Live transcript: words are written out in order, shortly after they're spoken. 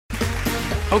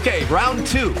Okay, round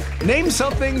two. Name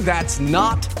something that's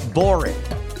not boring.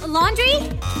 A laundry?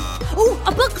 Ooh, a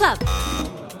book club.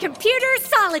 Computer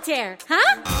solitaire,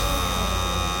 huh?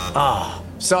 Ah,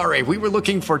 sorry, we were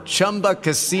looking for Chumba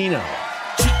Casino.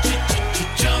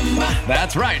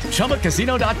 That's right,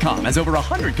 ChumbaCasino.com has over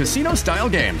 100 casino-style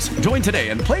games. Join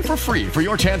today and play for free for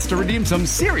your chance to redeem some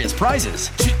serious prizes.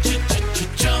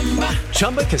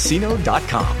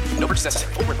 ChumbaCasino.com. No purchase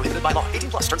necessary. Void where prohibited by law.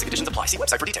 18 plus. Terms and conditions apply. See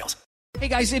website for details. Hey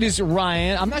guys, it is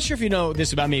Ryan. I'm not sure if you know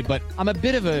this about me, but I'm a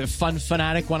bit of a fun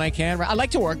fanatic when I can. I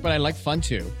like to work, but I like fun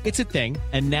too. It's a thing.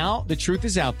 And now the truth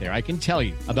is out there. I can tell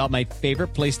you about my favorite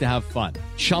place to have fun.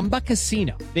 Chumba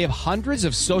Casino. They have hundreds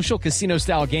of social casino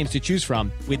style games to choose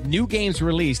from with new games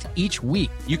released each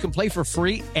week. You can play for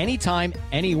free anytime,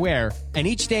 anywhere. And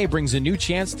each day brings a new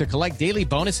chance to collect daily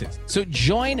bonuses. So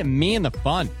join me in the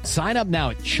fun. Sign up now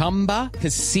at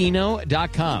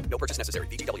ChumbaCasino.com. No purchase necessary.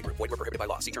 VGW Group. Void where prohibited by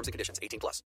law. See terms and conditions. 18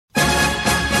 plus.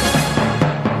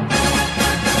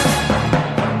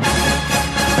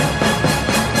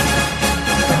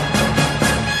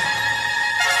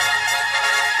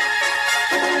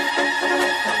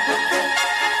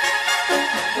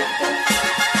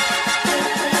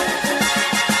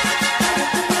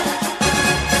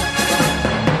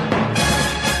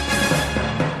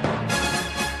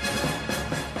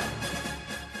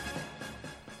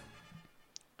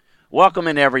 Welcome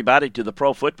in, everybody, to the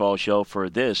Pro Football Show for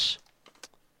this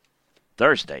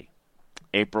Thursday,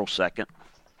 April 2nd,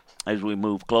 as we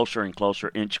move closer and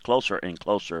closer, inch closer and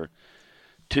closer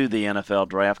to the NFL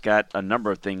draft. Got a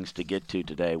number of things to get to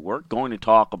today. We're going to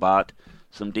talk about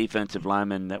some defensive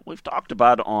linemen that we've talked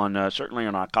about on certainly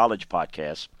on our college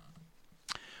podcast,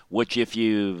 which if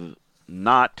you've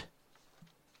not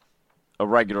a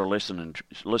regular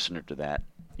listener to that,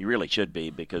 you really should be,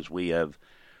 because we have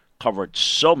covered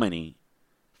so many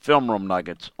film room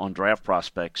nuggets on draft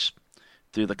prospects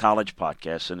through the college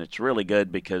podcast, and it's really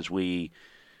good because we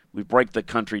break the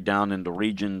country down into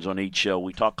regions on each show.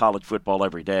 We talk college football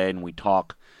every day, and we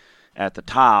talk at the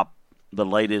top the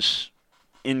latest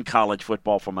in college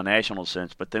football from a national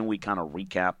sense, but then we kind of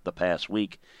recap the past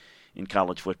week in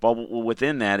college football. But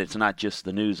within that, it's not just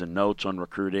the news and notes on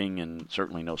recruiting, and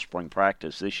certainly no spring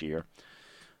practice this year,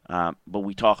 but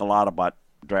we talk a lot about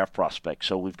draft prospects.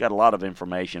 So we've got a lot of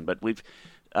information, but we've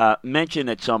mentioned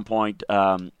at some point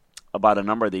about a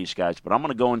number of these guys, but I'm going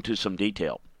to go into some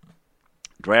detail.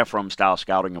 Draft Room style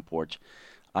scouting reports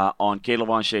on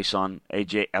K'Lavon Chaisson,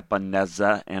 AJ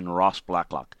Epineza, and Ross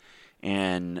Blacklock,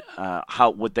 and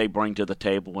what they bring to the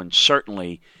table. And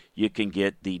certainly you can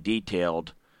get the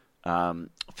detailed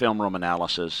film room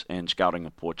analysis and scouting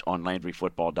reports on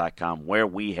LandryFootball.com, where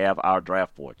we have our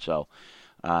draft board. So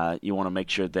you want to make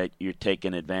sure that you're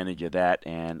taking advantage of that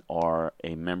and are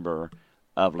a member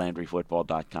of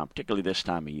LandryFootball.com, particularly this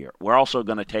time of year. We're also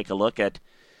going to take a look at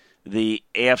the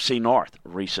AFC North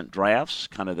recent drafts,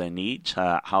 kind of their needs,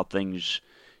 how things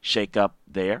shake up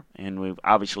there. And we've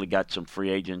obviously got some free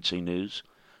agency news,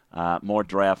 more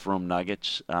draft room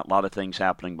nuggets, a lot of things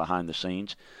happening behind the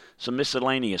scenes, some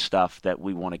miscellaneous stuff that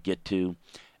we want to get to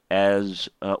as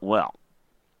well.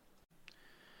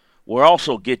 We'll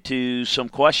also get to some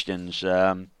questions.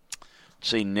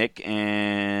 See, Nick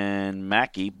and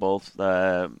Mackie both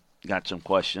got some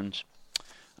questions.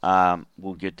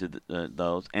 We'll get to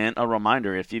those. And a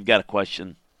reminder, if you've got a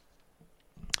question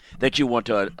that you want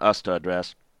us to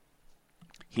address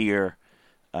here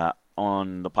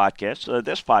on the podcast,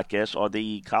 this podcast or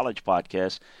the college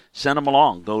podcast, send them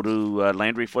along. Go to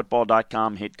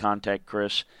LandryFootball.com, hit contact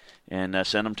Chris, and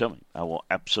send them to me. I will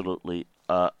absolutely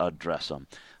address them.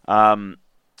 A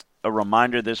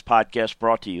reminder, this podcast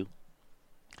brought to you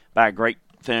by our great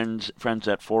friends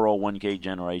at 401k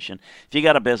Generation. If you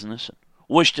got a business,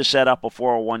 wish to set up a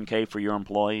 401k for your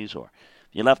employees, or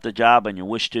you left a job and you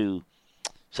wish to,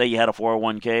 say you had a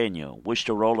 401k and you wish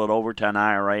to roll it over to an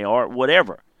IRA, or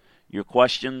whatever your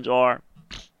questions are,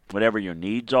 whatever your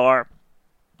needs are,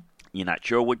 you're not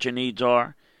sure what your needs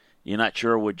are, you're not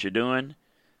sure what you're doing,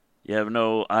 you have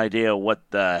no idea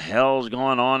what the hell's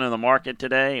going on in the market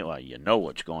today. Well, you know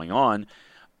what's going on,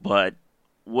 but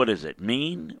what does it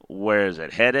mean? Where is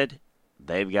it headed?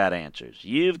 They've got answers.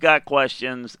 You've got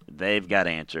questions. They've got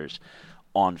answers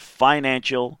on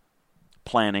financial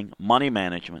planning, money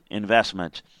management,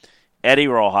 investments. Eddie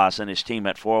Rojas and his team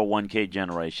at 401k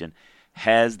Generation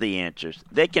has the answers.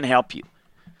 They can help you.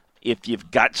 If you've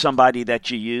got somebody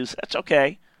that you use, that's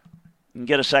okay. You can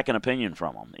get a second opinion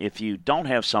from them. If you don't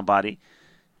have somebody,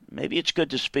 maybe it's good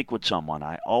to speak with someone.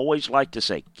 I always like to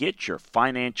say, get your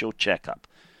financial checkup.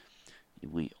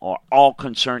 We are all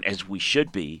concerned, as we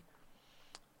should be,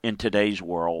 in today's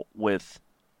world with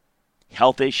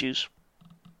health issues,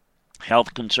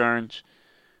 health concerns,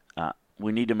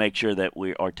 we need to make sure that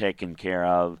we are taking care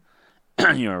of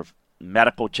your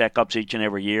medical checkups each and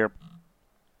every year.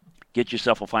 Get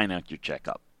yourself a financial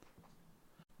checkup.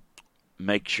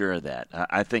 Make sure of that.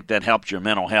 I think that helps your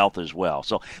mental health as well.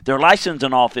 So they're licensed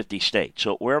in all 50 states.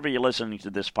 So wherever you're listening to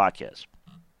this podcast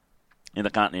in the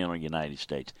continental United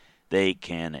States, they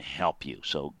can help you.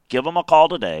 So give them a call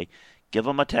today. Give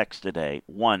them a text today,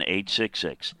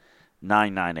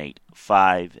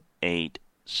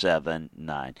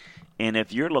 1-866-998-5879. And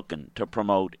if you're looking to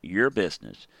promote your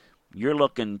business, you're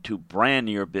looking to brand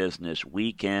your business,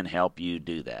 we can help you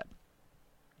do that.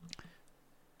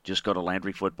 Just go to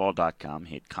LandryFootball.com,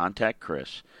 hit Contact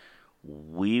Chris.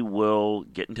 We will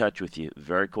get in touch with you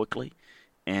very quickly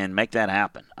and make that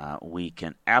happen. We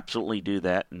can absolutely do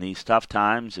that. In these tough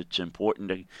times, it's important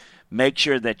to make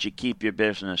sure that you keep your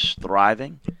business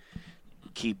thriving.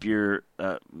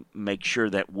 Make sure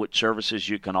that what services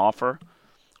you can offer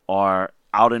are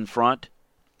out in front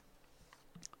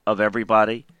of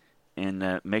everybody,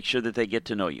 and make sure that they get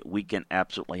to know you. We can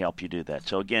absolutely help you do that.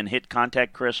 So, again, hit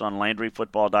Contact Chris on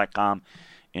LandryFootball.com,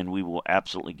 and we will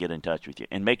absolutely get in touch with you.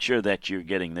 And make sure that you're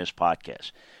getting this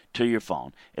podcast to your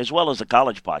phone, as well as the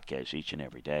college podcast each and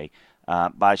every day,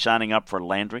 by signing up for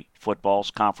Landry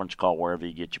Football's conference call wherever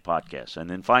you get your podcasts. And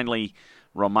then finally,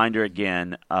 reminder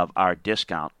again of our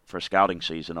discount for scouting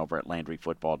season over at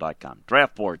LandryFootball.com.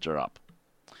 Draft boards are up.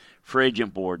 Free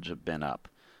agent boards have been up.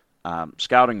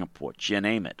 Scouting reports, you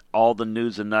name it. All the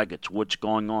news and nuggets, what's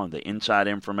going on, the inside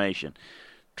information.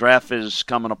 Draft is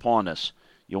coming upon us.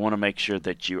 You want to make sure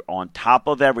that you're on top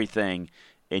of everything,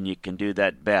 and you can do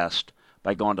that best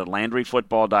by going to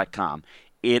LandryFootball.com.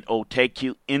 It'll take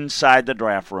you inside the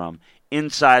draft room,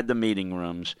 inside the meeting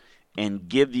rooms, and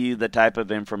give you the type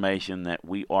of information that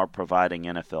we are providing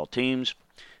NFL teams,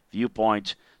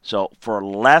 viewpoints. So for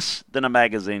less than a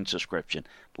magazine subscription,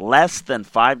 less than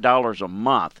 $5 a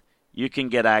month, you can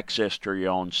get access to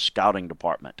your own scouting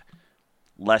department.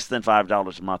 Less than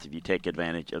 $5 a month if you take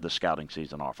advantage of the scouting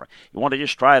season offer. You want to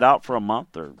just try it out for a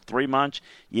month or 3 months,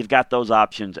 you've got those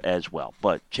options as well.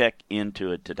 But check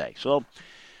into it today. So,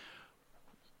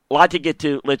 a lot to get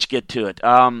to. Let's get to it.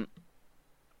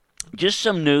 Just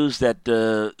some news that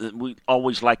we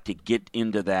always like to get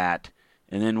into that,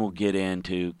 and then we'll get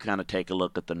into kind of take a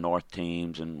look at the North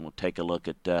teams, and we'll take a look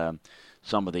at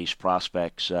some of these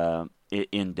prospects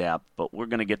in depth. But we're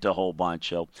going to get to a whole bunch.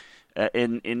 So,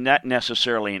 in not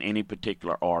necessarily in any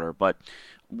particular order, but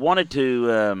wanted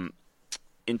to,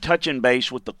 in touching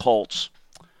base with the Colts,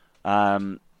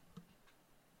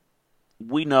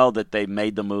 we know that they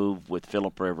made the move with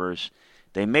Phillip Rivers.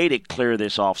 They made it clear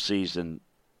this offseason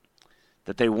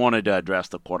that they wanted to address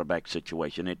the quarterback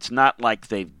situation. It's not like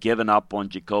they've given up on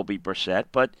Jacoby Brissett,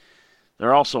 but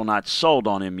they're also not sold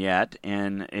on him yet,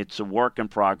 and it's a work in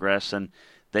progress, and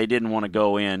they didn't want to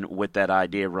go in with that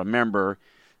idea. Remember,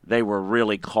 they were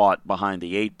really caught behind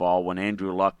the 8 ball when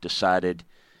Andrew Luck decided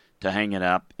to hang it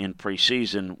up in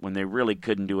preseason when they really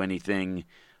couldn't do anything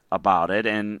about it.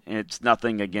 And it's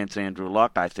nothing against Andrew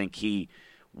Luck. I think he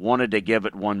wanted to give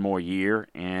it one more year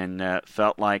and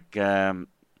felt like,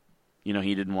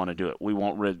 he didn't want to do it. We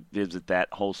won't revisit that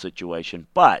whole situation.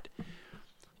 But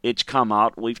it's come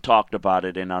out. We've talked about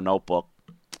it in our notebook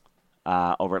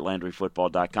over at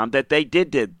LandryFootball.com, that they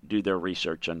did do their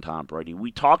research on Tom Brady.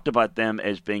 We talked about them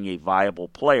as being a viable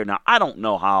player. Now, I don't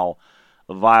know how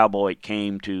viable it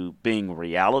came to being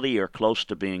reality or close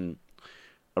to being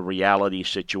a reality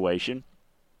situation,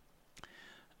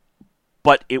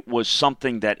 but it was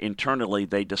something that internally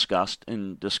they discussed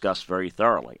very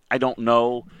thoroughly. I don't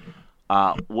know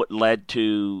what led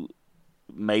to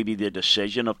maybe the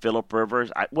decision of Phillip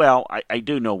Rivers. I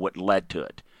do know what led to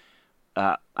it.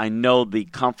 I know the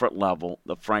comfort level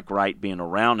of Frank Reich being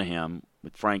around him,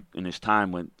 with Frank in his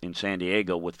time in San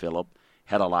Diego with Phillip,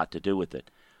 had a lot to do with it.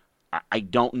 I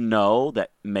don't know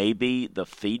that maybe the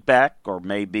feedback or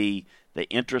maybe the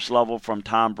interest level from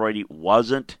Tom Brady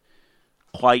wasn't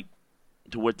quite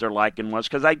to what their liking was,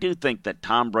 because I do think that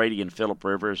Tom Brady and Phillip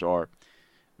Rivers are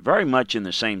very much in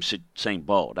the same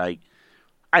boat. I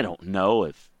don't know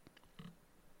if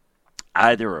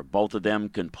either or both of them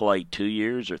can play 2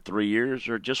 years or 3 years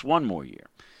or just one more year.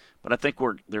 But I think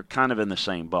they're kind of in the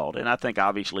same boat. And I think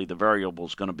obviously the variable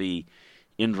is going to be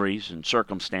injuries and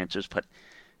circumstances. But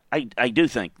I do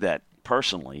think that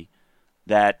personally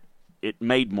that it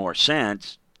made more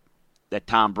sense that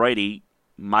Tom Brady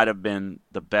might have been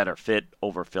the better fit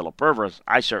over Phillip Rivers.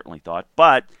 I certainly thought.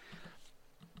 But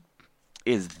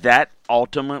is that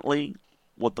ultimately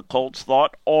what the Colts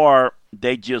thought? Or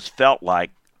they just felt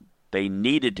like they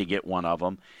needed to get one of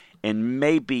them and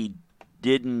maybe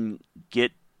didn't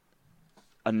get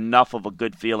enough of a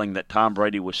good feeling that Tom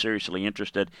Brady was seriously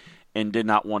interested and did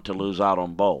not want to lose out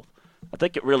on both. I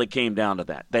think it really came down to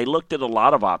that. They looked at a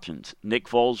lot of options. Nick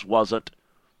Foles wasn't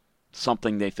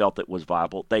something they felt that was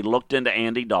viable. They looked into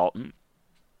Andy Dalton.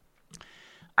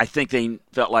 I think they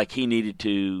felt like he needed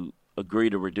to agree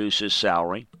to reduce his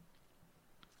salary.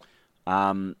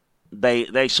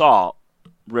 They saw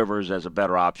Rivers as a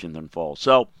better option than Foles.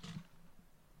 So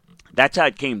that's how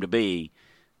it came to be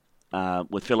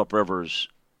with Phillip Rivers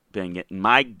being it.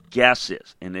 My guess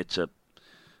is, and it's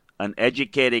an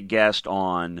educated guess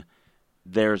on,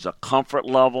 there's a comfort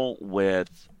level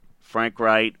with Frank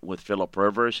Wright, with Phillip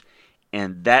Rivers,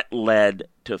 and that led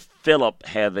to Phillip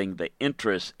having the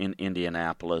interest in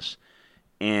Indianapolis.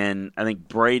 And I think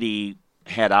Brady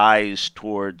had eyes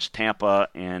towards Tampa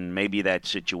and maybe that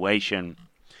situation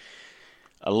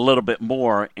a little bit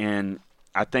more, and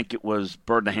I think it was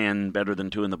bird in the hand better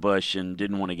than two in the bush and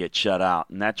didn't want to get shut out,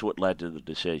 and that's what led to the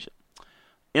decision.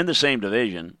 In the same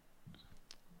division,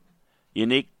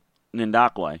 Yannick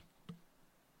Ngakoue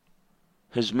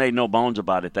has made no bones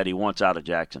about it that he wants out of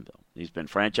Jacksonville. He's been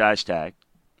franchise tagged.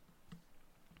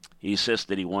 He insists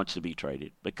that he wants to be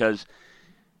traded because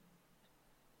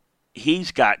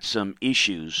he's got some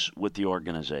issues with the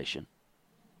organization.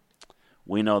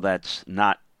 We know that's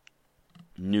not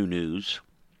new news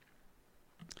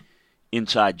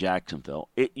inside Jacksonville.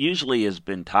 It usually has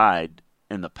been tied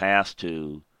in the past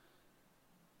to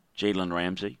Jalen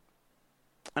Ramsey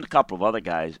and a couple of other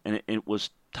guys, and it was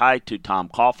tied to Tom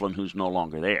Coughlin, who's no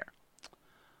longer there.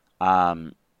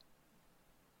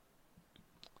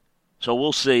 So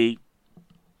we'll see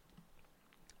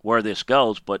where this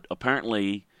goes, but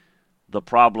apparently the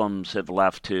problems have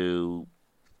left to,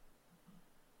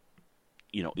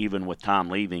 even with Tom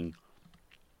leaving,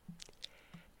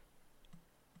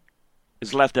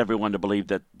 has left everyone to believe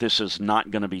that this is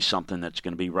not going to be something that's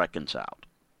going to be reconciled.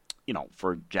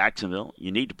 For Jacksonville,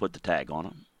 you need to put the tag on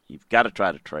him. You've got to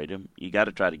try to trade him. You got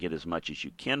to try to get as much as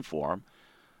you can for him,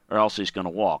 or else he's going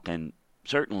to walk. And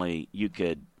certainly you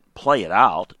could play it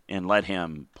out and let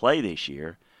him play this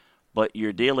year, but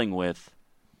you're dealing with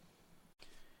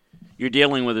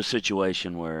a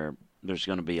situation where there's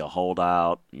going to be a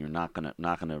holdout. You're not going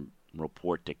to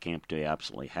report to camp till he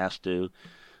absolutely has to.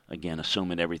 Again,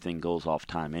 assuming everything goes off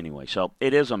time anyway. So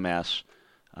it is a mess,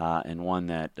 and one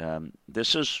that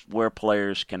this is where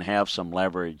players can have some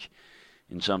leverage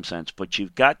in some sense. But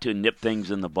you've got to nip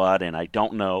things in the bud, and I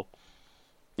don't know.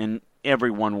 And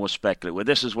everyone will speculate. Well,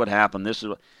 this is what happened. This is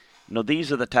what,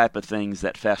 these are the type of things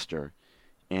that fester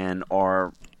and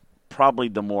are probably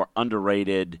the more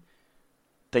underrated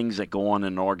things that go on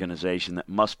in an organization that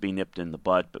must be nipped in the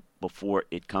bud before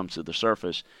it comes to the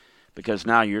surface. Because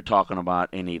now you're talking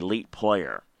about an elite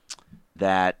player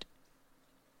that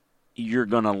you're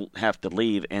going to have to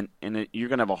leave, and you're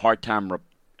going to have a hard time.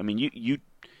 You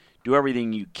do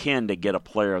everything you can to get a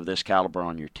player of this caliber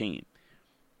on your team.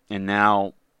 And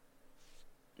now,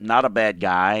 not a bad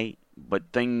guy, but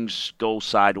things go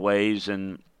sideways,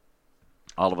 and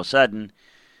all of a sudden,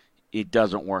 it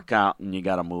doesn't work out, and you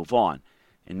got to move on.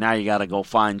 And now you got to go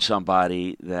find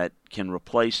somebody that you can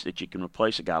replace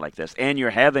a guy like this. And you're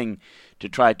having to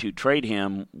try to trade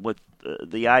him with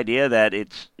the idea that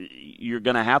you're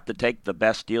going to have to take the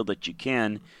best deal that you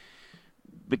can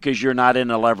because you're not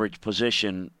in a leverage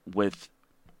position with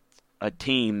a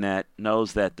team that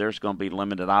knows that there's going to be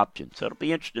limited options. So it'll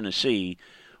be interesting to see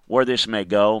where this may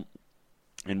go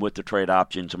and what the trade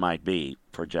options might be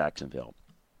for Jacksonville.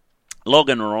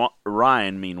 Logan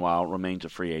Ryan, meanwhile, remains a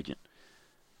free agent.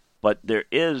 But there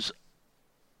is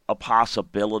a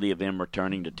possibility of him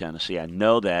returning to Tennessee. I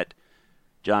know that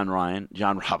John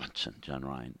Robinson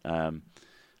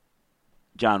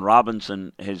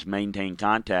has maintained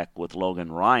contact with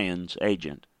Logan Ryan's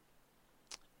agent.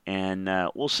 And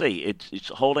we'll see. It's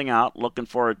holding out, looking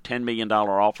for a $10 million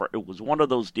offer. It was one of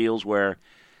those deals where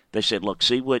they said, look,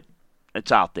 see what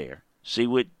it's out there. See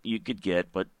what you could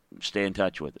get, but stay in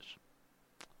touch with us.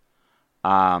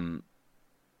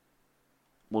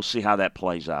 We'll see how that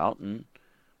plays out, and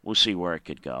we'll see where it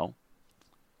could go.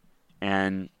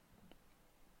 And,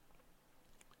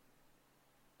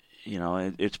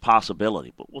 it's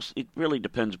possibility. But it really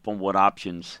depends upon what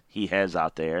options he has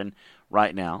out there. And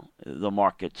right now, the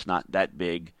market's not that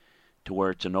big to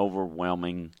where it's an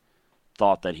overwhelming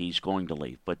thought that he's going to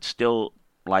leave. But still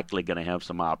likely going to have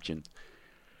some options.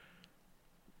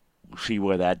 We'll see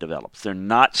where that develops. They're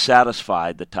not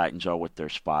satisfied, the Titans are, with their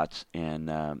spots.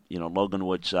 And, Logan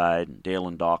Woodside,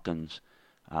 Dalen Dawkins.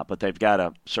 But they've got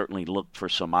to certainly look for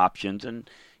some options. And,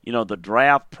 the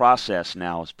draft process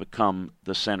now has become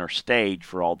the center stage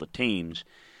for all the teams.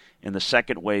 in the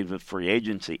second wave of free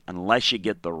agency, unless you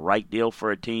get the right deal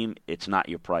for a team, it's not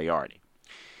your priority.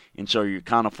 And so you're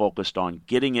kind of focused on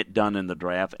getting it done in the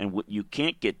draft, and what you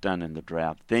can't get done in the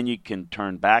draft, then you can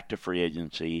turn back to free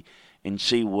agency and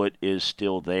see what is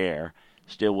still there,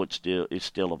 what is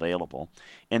still available.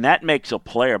 And that makes a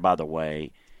player, by the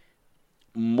way,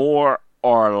 more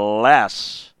or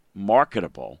less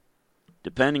marketable,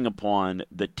 depending upon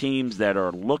the teams that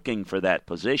are looking for that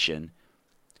position.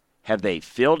 Have they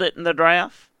filled it in the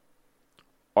draft,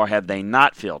 or have they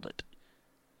not filled it?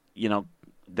 You know,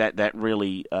 that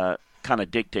really kind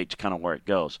of dictates kind of where it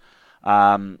goes.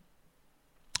 The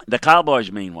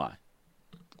Cowboys, meanwhile,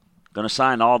 going to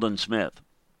sign Aldon Smith,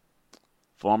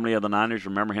 formerly of the Niners.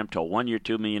 Remember him to a 1-year,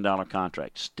 $2 million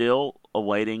contract. Still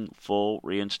awaiting full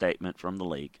reinstatement from the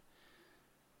league.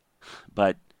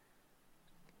 But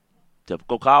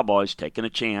typical Cowboys taking a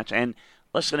chance. And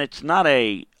listen, it's not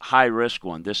a high-risk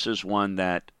one. This is one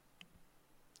that,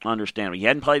 understandable. He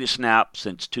hadn't played a snap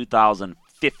since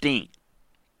 2015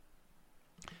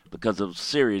 because of a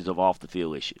series of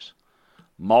off-the-field issues.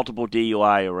 Multiple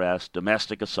DUI arrests,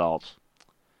 domestic assaults,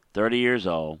 30 years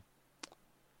old.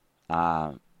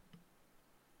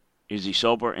 Is he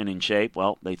sober and in shape?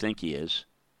 Well, they think he is.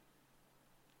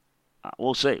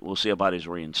 We'll see. We'll see about his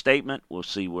reinstatement. We'll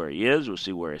see where he is. We'll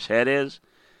see where his head is.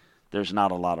 There's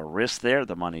not a lot of risk there.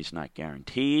 The money's not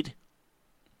guaranteed.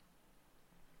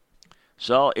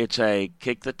 So it's a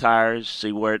kick the tires,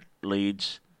 see where it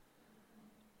leads.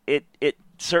 It's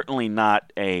certainly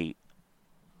not a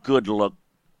good look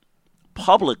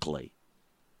publicly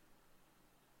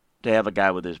to have a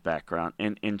guy with his background.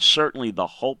 And certainly the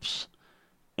hopes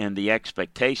and the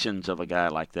expectations of a guy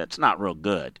like that's not real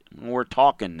good. We're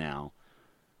talking now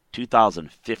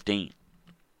 2015,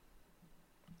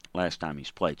 last time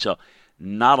he's played. So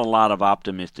not a lot of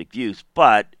optimistic views,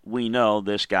 but we know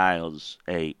this guy is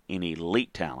an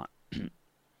elite talent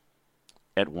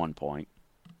at one point.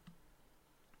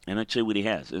 And let's see what he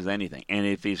has, is anything. And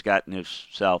if he's gotten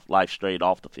himself life straight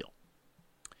off the field.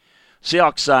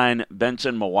 Seahawks sign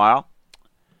Benson Mawile,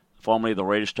 formerly of the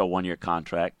Raiders, to a 1-year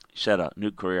contract. He set a new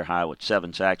career high with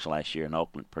 7 sacks last year in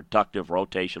Oakland. Productive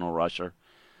rotational rusher.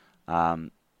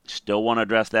 Still want to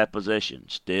address that position.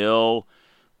 Still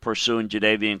pursuing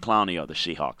Jadeveon Clowney of the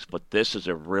Seahawks. But this is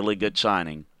a really good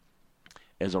signing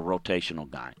as a rotational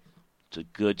guy. It's a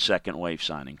good second-wave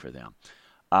signing for them.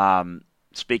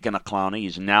 Speaking of Clowney,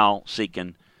 he's now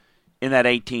seeking in that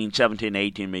 $17 to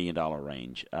 $18 million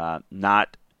range.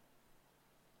 Not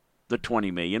the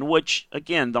 $20 million, which,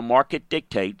 again, the market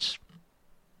dictates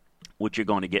what you're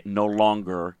going to get. No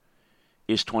longer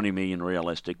is $20 million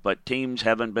realistic, but teams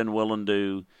haven't been willing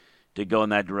to go in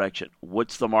that direction.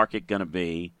 What's the market going to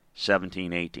be?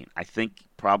 17, 18. I think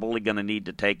probably going to need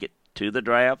to take it to the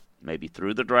draft, maybe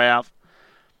through the draft,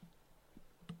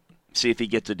 see if he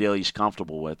gets a deal he's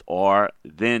comfortable with, or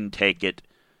then take it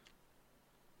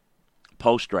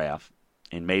post-draft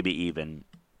and maybe even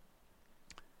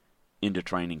into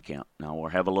training camp. Now, we'll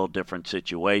have a little different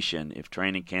situation. If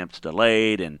training camp's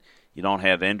delayed and you don't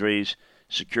have injuries,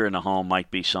 securing a home might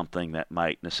be something that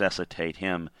might necessitate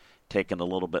him taking a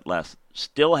little bit less.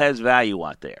 Still has value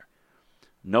out there.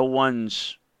 No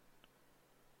one's,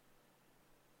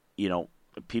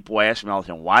 people ask me all the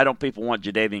time, why don't people want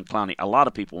Jadeveon Clowney? A lot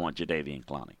of people want Jadeveon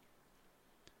Clowney.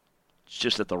 It's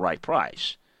just at the right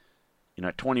price.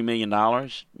 At $20 million,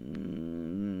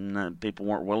 people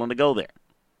weren't willing to go there.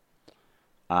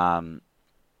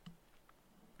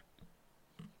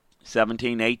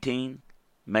 17, 18,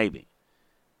 maybe.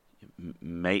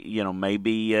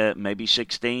 Maybe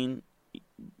 16,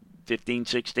 15,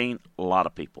 16, a lot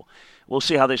of people. We'll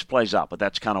see how this plays out, but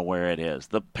that's kind of where it is.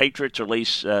 The Patriots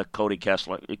release Cody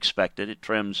Kessler, expected. It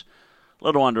trims a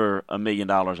little under $1 million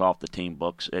off the team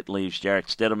books. It leaves Jarrett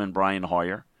Stidham and Brian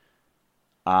Hoyer.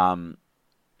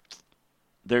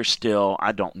 There's still,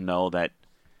 I don't know that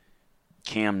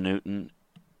Cam Newton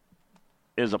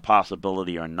is a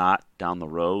possibility or not down the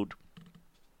road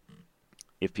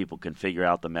if people can figure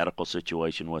out the medical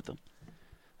situation with him.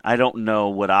 I don't know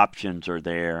what options are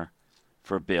there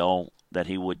for Bill that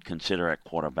he would consider at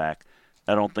quarterback.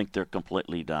 I don't think they're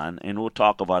completely done, and we'll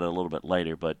talk about it a little bit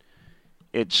later, but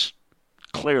it's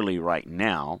clearly right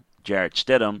now Jarrett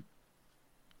Stidham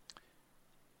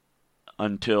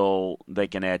until they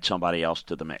can add somebody else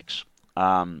to the mix.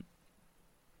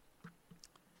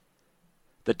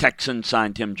 The Texans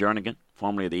signed Tim Jernigan,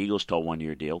 formerly of the Eagles, to a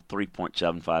 1-year deal,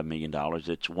 $3.75 million.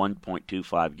 It's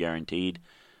 $1.25 guaranteed.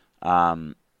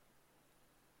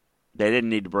 They didn't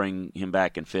need to bring him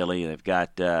back in Philly. They've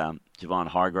got Javon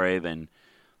Hargrave and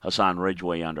Hassan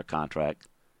Ridgeway under contract.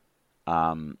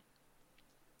 So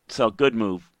good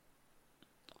move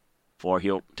for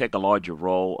he'll take a larger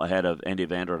role ahead of Andy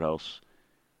Vanderdoes.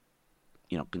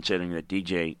 Considering that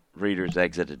DJ Reader's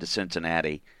exited to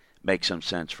Cincinnati makes some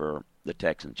sense for the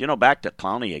Texans. Back to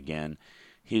Clowney again.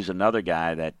 He's another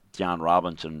guy that John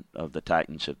Robinson of the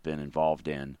Titans have been involved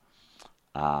in.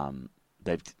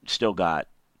 They've still got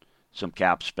some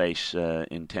cap space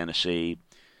in Tennessee.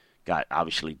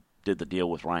 Obviously did the deal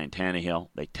with Ryan Tannehill.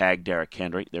 They tagged Derrick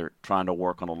Henry. They're trying to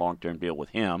work on a long-term deal with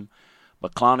him.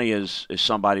 But Clowney is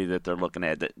somebody that they're looking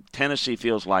at. Tennessee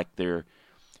feels like they're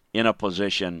in a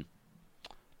position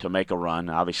to make a run.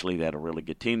 Obviously, they had a really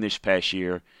good team this past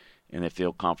year, and they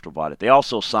feel comfortable about it. They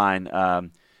also signed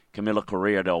Camilo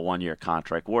Correa to a one-year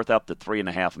contract worth up to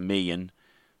 $3.5 million,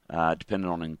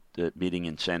 depending on meeting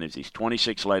incentives. He's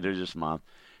 26 later this month.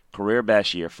 Career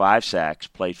best year, 5 sacks,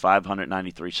 played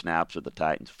 593 snaps with the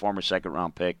Titans. Former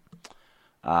second-round pick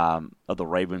of the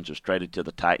Ravens was traded to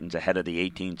the Titans ahead of the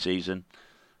 2018 season.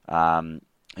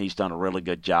 He's done a really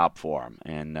good job for him,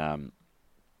 and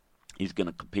he's going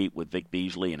to compete with Vic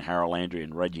Beasley and Harold Landry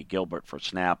and Reggie Gilbert for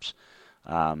snaps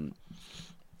in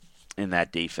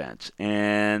that defense.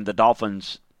 And the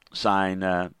Dolphins sign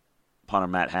punter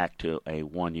Matt Hack to a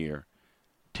one-year,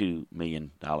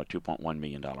 $2.1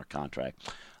 million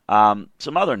contract.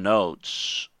 Some other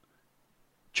notes.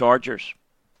 Chargers.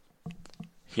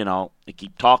 They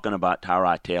keep talking about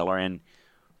Tyrod Taylor, and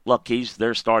look, he's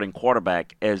their starting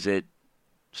quarterback as it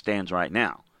stands right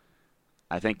now.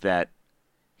 I think that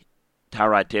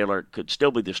Tyrod Taylor could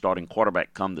still be the starting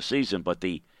quarterback come the season, but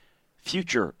the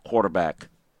future quarterback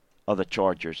of the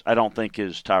Chargers, I don't think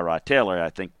is Tyrod Taylor. I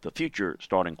think the future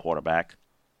starting quarterback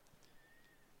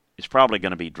is probably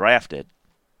going to be drafted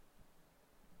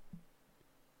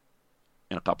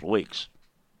in a couple of weeks,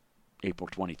 April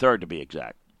 23rd to be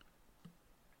exact.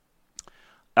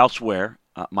 Elsewhere,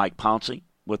 Mike Pouncey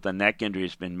with a neck injury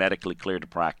has been medically cleared to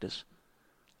practice.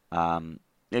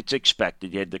 It's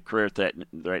expected. He had the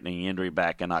career-threatening injury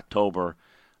back in October.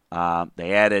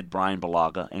 They added Brian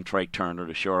Bulaga and Trey Turner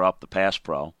to shore up the pass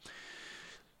pro.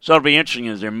 So it'll be interesting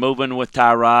as they're moving with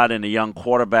Tyrod and a young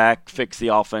quarterback, fix the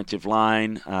offensive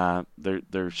line.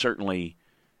 They're certainly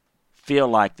feel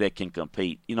like they can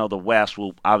compete. The West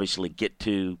will obviously get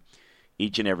to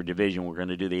each and every division. We're going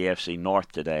to do the AFC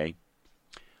North today.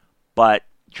 But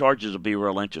Chargers will be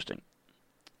real interesting.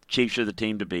 Chiefs are the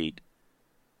team to beat.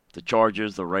 The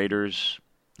Chargers, the Raiders,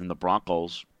 and the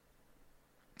Broncos.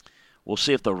 We'll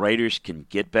see if the Raiders can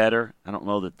get better. I don't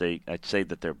know that I'd say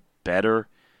that they're better.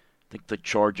 I think the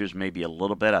Chargers maybe a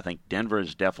little bit. I think Denver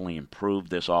has definitely improved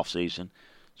this offseason.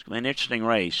 It's going to be an interesting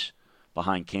race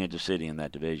behind Kansas City in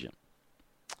that division.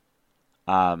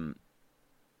 Sean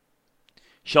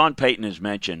Payton has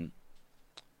mentioned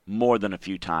more than a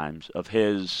few times of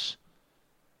his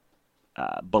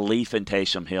belief in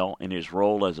Taysom Hill and his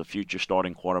role as a future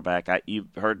starting quarterback.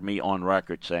 You've heard me on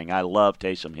record saying I love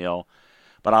Taysom Hill,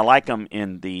 but I like him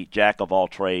in the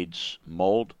jack-of-all-trades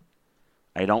mold.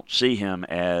 I don't see him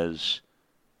as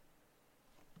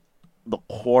the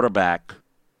quarterback,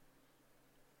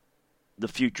 the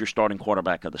future starting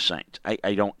quarterback of the Saints.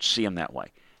 I don't see him that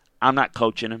way. I'm not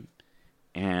coaching him,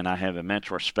 and I have immense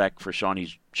respect for Sean.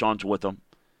 Sean's with him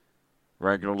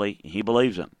regularly. He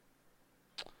believes him.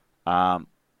 But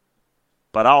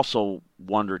I also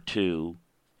wonder, too,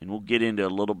 and we'll get into a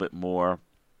little bit more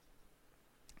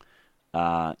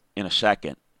in a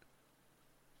second,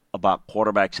 about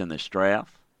quarterbacks in this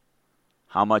draft,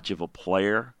 how much of a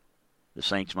player the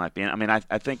Saints might be in. I mean, I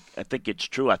think it's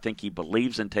true. I think he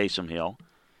believes in Taysom Hill.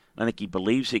 I think he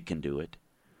believes he can do it.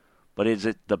 But is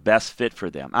it the best fit for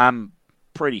them? I'm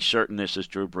pretty certain this is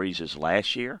Drew Brees'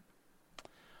 last year.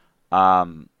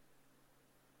 I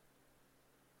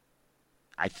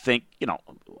think,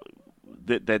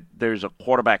 that there's a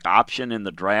quarterback option in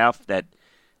the draft that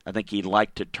I think he'd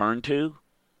like to turn to,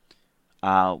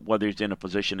 whether he's in a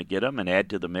position to get him and add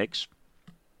to the mix.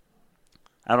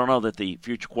 I don't know that the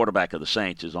future quarterback of the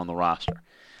Saints is on the roster.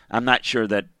 I'm not sure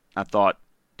that I thought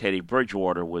Teddy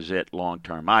Bridgewater was it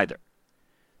long-term either.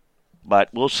 But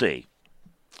we'll see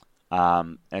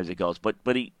as it goes. But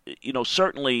he,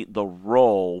 certainly the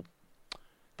role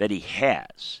that he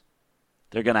has,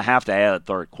 they're going to have to add a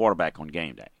third quarterback on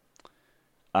game day.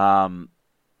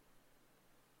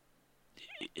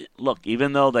 Look,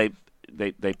 even though they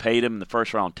paid him the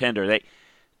first-round tender,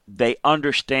 they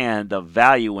understand the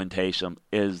value in Taysom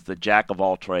is the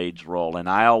jack-of-all-trades role. And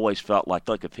I always felt like,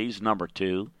 look, if he's number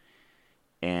 2,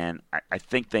 and I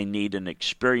think they need an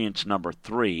experienced number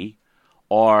 3,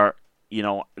 or,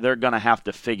 they're going to have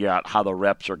to figure out how the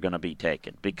reps are going to be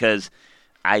taken. Because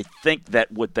I think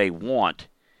that what they want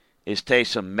is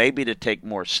Taysom maybe to take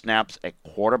more snaps at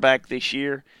quarterback this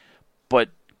year, but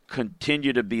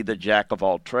continue to be the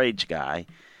jack-of-all-trades guy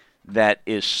that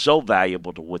is so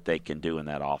valuable to what they can do in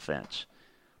that offense.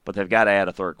 But they've got to add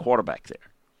a third quarterback there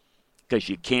because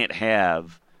you can't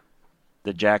have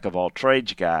the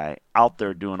jack-of-all-trades guy out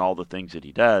there doing all the things that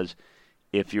he does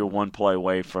if you're one play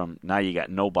away from now you got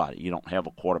nobody. You don't have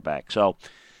a quarterback. So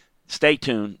stay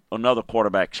tuned. Another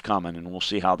quarterback's coming, and we'll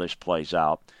see how this plays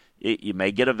out. You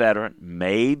may get a veteran.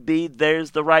 Maybe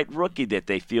there's the right rookie that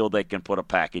they feel they can put a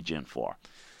package in for.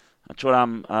 That's what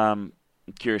I'm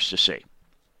curious to see.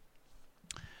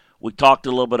 We talked a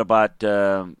little bit about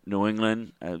New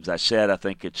England. As I said, I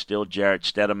think it's still Jarrett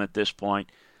Stidham at this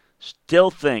point. Still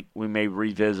think we may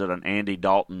revisit an Andy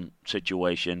Dalton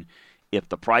situation if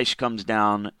the price comes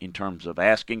down in terms of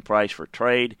asking price for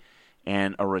trade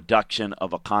and a reduction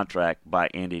of a contract by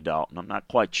Andy Dalton. I'm not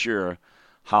quite sure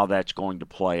how that's going to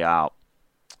play out.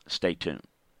 Stay tuned.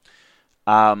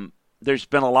 There's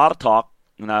been a lot of talk,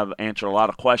 and I've answered a lot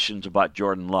of questions about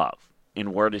Jordan Love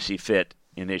and where does he fit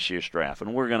in this year's draft.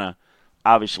 And we're going to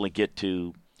obviously get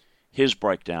to his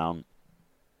breakdown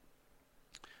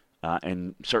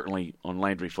and certainly on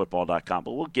LandryFootball.com.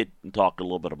 But we'll get and talk a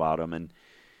little bit about him. And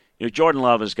Jordan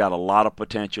Love has got a lot of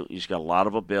potential. He's got a lot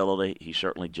of ability. He's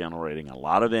certainly generating a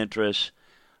lot of interest.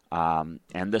 And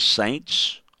the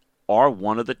Saints are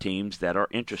one of the teams that are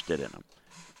interested in him.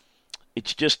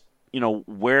 It's just,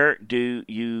 where do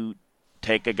you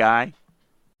take a guy?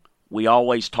 We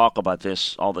always talk about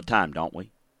this all the time, don't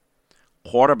we?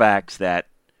 Quarterbacks that,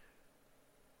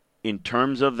 in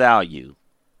terms of value,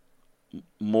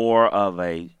 more of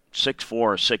a 6'4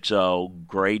 or 6'0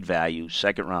 grade value,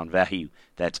 second-round value,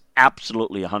 that's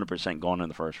absolutely 100% going in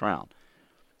the first round.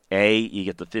 You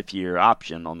get the fifth-year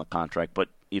option on the contract, but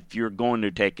if you're going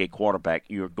to take a quarterback,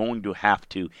 you're going to have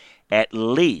to at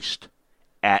least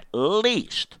a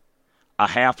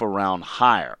half a round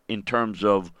higher in terms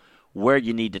of where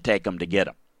you need to take them to get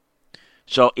them.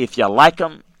 So if you like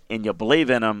them and you believe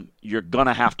in them, you're going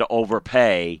to have to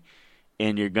overpay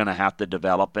and you're going to have to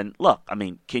develop. And look,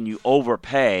 can you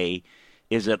overpay?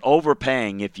 Is it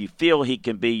overpaying? If you feel he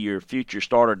can be your future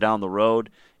starter down the road,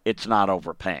 it's not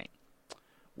overpaying.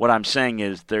 What I'm saying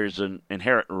is there's an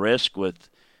inherent risk with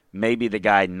maybe the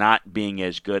guy not being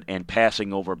as good and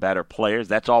passing over better players.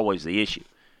 That's always the issue.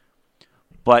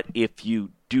 But if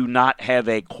you do not have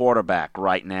a quarterback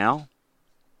right now,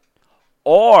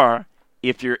 or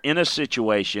if you're in a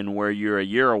situation where you're a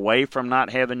year away from not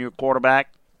having your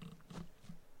quarterback,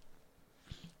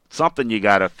 something you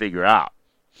got to figure out.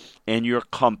 And you're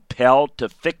compelled to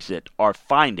fix it or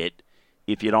find it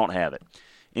if you don't have it.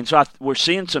 And so we're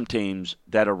seeing some teams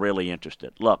that are really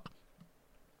interested. Look,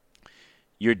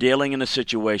 you're dealing in a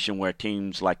situation where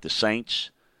teams like the Saints,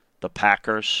 the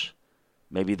Packers,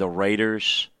 maybe the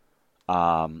Raiders,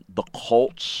 the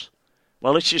Colts.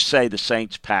 Well, let's just say the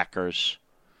Saints, Packers,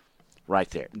 right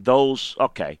there. Those,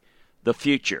 okay, the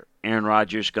future. Aaron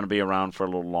Rodgers is going to be around for a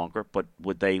little longer, but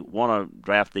would they want to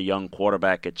draft a young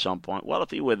quarterback at some point? Well,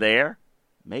 if he were there,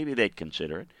 maybe they'd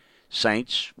consider it.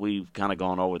 Saints, we've kind of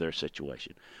gone over their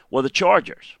situation. Well, the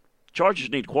Chargers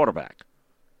need a quarterback.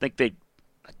 I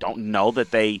don't know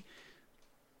that they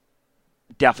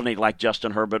definitely like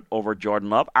Justin Herbert over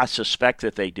Jordan Love. I suspect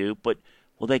that they do, but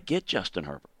will they get Justin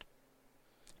Herbert?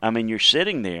 You're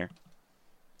sitting there.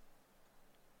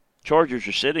 Chargers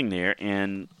are sitting there,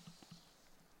 and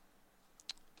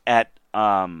at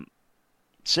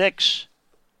 6,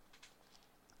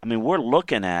 we're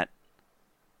looking at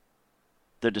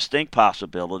the distinct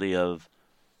possibility of,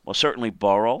 well, certainly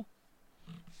Burrow,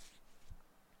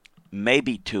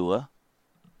 maybe Tua.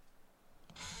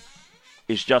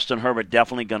 Is Justin Herbert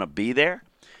definitely going to be there?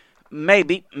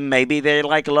 Maybe they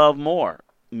like Love more.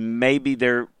 Maybe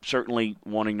they're certainly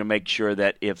wanting to make sure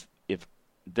that if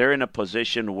they're in a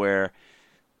position where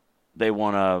they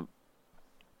want to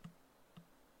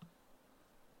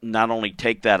not only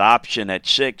take that option at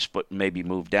 6, but maybe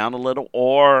move down a little,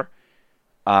 or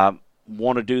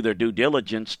want to do their due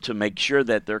diligence to make sure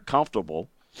that they're comfortable.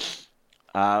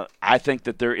 I think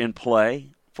that they're in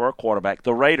play for a quarterback.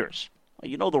 The Raiders.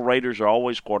 The Raiders are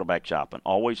always quarterback shopping,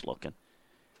 always looking.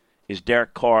 Is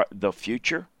Derek Carr the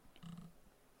future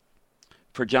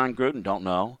for John Gruden? Don't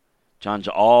know. John's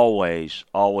always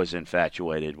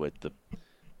infatuated with the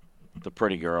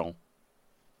pretty girl.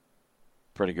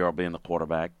 Pretty girl being the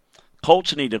quarterback.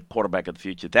 Colts need a quarterback of the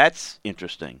future. That's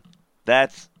interesting.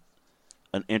 That's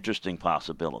an interesting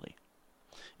possibility.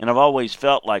 And I've always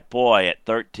felt like, boy, at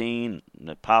 13,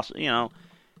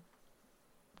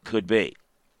 could be.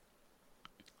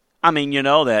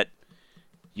 That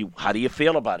how do you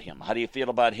feel about him? How do you feel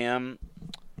about him?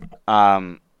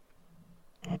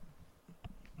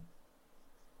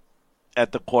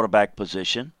 at the quarterback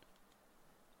position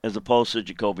as opposed to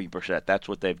Jacoby Brissett. That's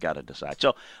what they've got to decide.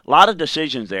 So a lot of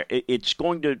decisions there. It's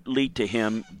going to lead to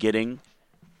him getting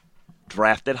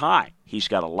drafted high. He's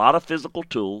got a lot of physical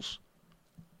tools.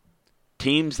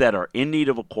 Teams that are in need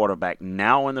of a quarterback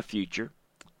now and in the future.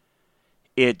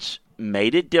 It's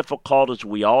made it difficult, as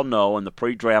we all know, in the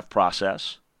pre-draft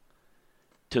process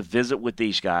to visit with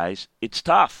these guys. It's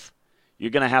tough. You're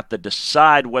going to have to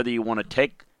decide whether you want to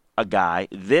take a guy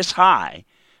this high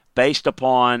based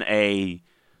upon a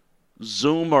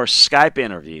Zoom or Skype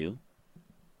interview.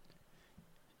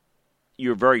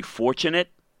 You're very fortunate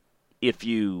if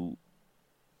you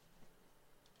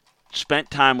spent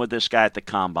time with this guy at the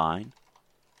combine,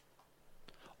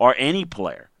 or any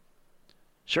player.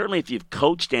 Certainly if you've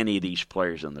coached any of these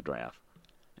players in the draft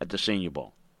at the Senior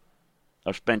Bowl,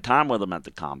 or spent time with them at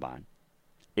the combine,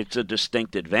 it's a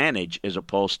distinct advantage as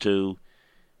opposed to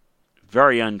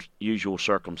very unusual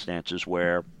circumstances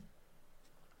where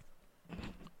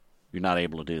you're not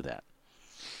able to do that.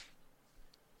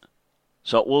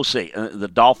 So we'll see. The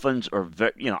Dolphins are,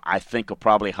 I think, are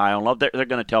probably high on Love. They're going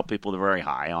to tell people they're very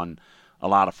high on a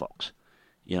lot of folks.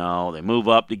 They move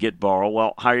up to get Burrow.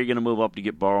 Well, how are you going to move up to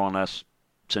get Burrow unless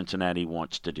Cincinnati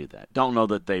wants to do that? Don't know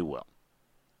that they will.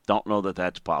 Don't know that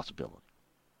that's a possibility.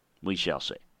 We shall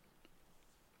see.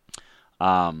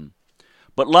 But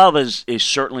Love is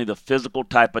certainly the physical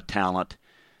type of talent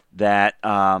that,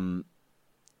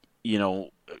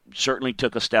 certainly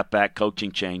took a step back,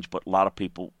 coaching change, but a lot of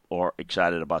people are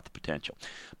excited about the potential.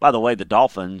 By the way, the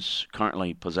Dolphins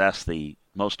currently possess the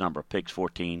most number of picks,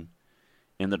 14,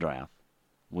 in the draft.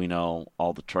 We know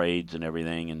all the trades and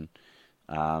everything,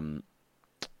 and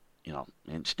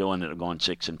still ended up going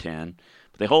 6 and 10.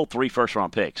 But they hold 3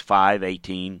 first-round picks, 5,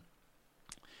 18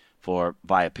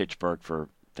 via Pittsburgh for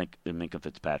Minkah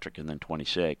Fitzpatrick, and then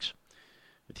 26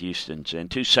 with Houston's,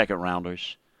 and 2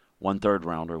 second-rounders, 1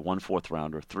 third-rounder, 1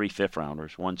 fourth-rounder, 3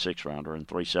 fifth-rounders, 1 sixth-rounder, and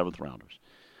 3 seventh-rounders.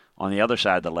 On the other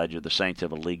side of the ledger, the Saints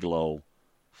have a league-low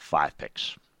 5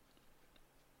 picks.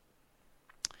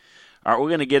 All right, we're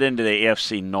going to get into the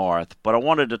AFC North, but I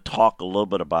wanted to talk a little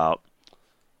bit about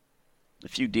a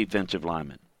few defensive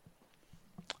linemen.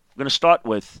 We're going to start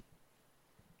with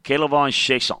K'Lavon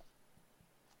Chaisson,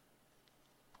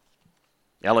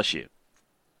 LSU.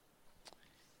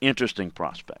 Interesting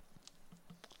prospect.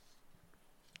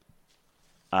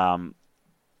 When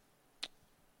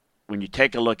you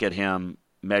take a look at him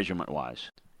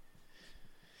measurement-wise,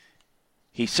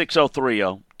 he's 6'0",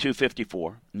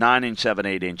 254, 9 and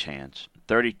 7/8-inch hands,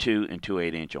 32 and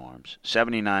 2/8-inch arms,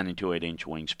 79 and 2/8-inch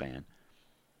wingspan.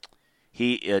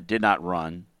 He did not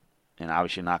run, and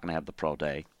obviously not going to have the pro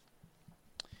day.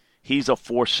 He's a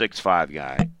 4.65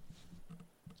 guy.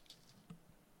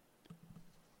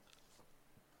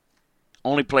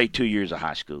 Only played 2 years of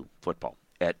high school football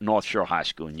at North Shore High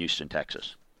School in Houston,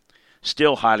 Texas.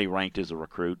 Still highly ranked as a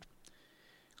recruit.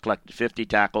 Collected 50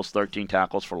 tackles, 13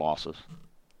 tackles for losses.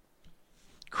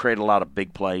 Created a lot of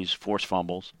big plays, forced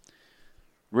fumbles.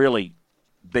 Really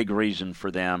big reason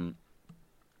for them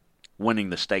winning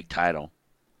the state title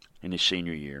in his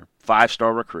senior year.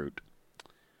 5-star recruit.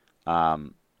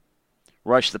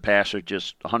 Rushed the passer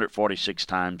just 146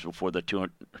 times before the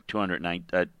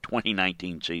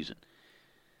 2019 season.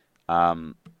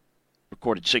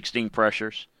 Recorded 16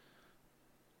 pressures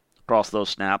across those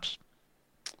snaps.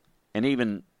 And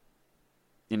even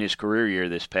in his career year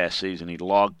this past season, he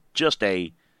logged just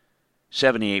a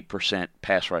 78%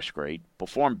 pass rush grade.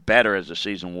 Performed better as the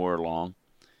season wore along.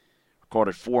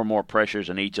 Recorded 4 more pressures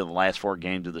in each of the last 4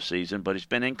 games of the season, but he's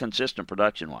been inconsistent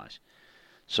production-wise.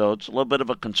 So it's a little bit of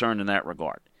a concern in that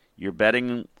regard. You're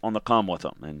betting on the come with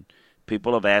him, and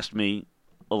people have asked me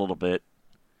a little bit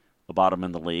about him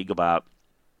in the league, about,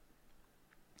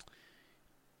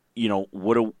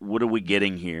 what are we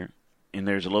getting here? And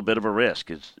there's a little bit of a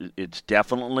risk. It's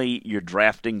definitely you're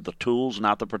drafting the tools,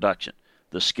 not the production.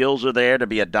 The skills are there to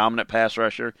be a dominant pass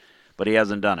rusher, but he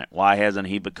hasn't done it. Why hasn't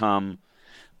he become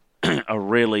a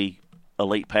really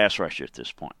elite pass rusher at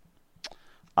this point?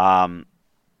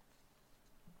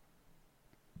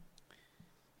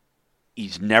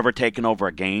 He's never taken over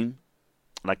a game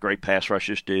like great pass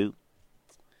rushers do.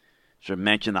 So I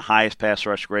mentioned the highest pass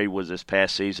rush grade was this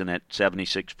past season at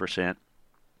 76%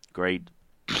 grade.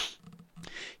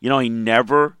 He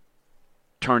never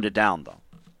turned it down, though.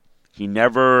 He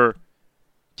never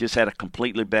just had a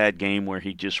completely bad game where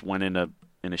he just went in a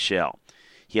shell.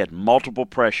 He had multiple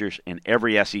pressures in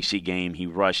every SEC game. He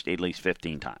rushed at least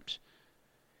 15 times.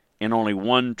 And only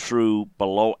one true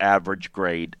below-average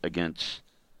grade against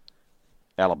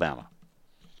Alabama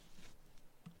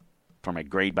from a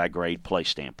grade-by-grade play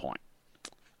standpoint.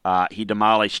 He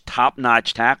demolished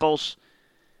top-notch tackles.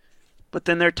 But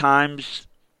then there are times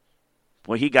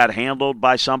where he got handled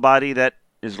by somebody that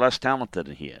is less talented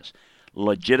than he is.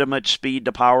 Legitimate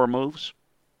speed-to-power moves.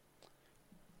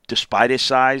 Despite his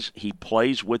size, he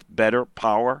plays with better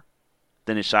power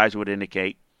than his size would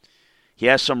indicate. He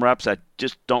has some reps. I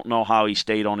just don't know how he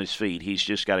stayed on his feet. He's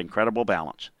just got incredible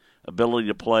balance, ability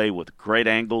to play with great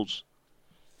angles,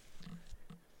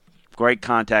 great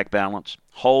contact balance,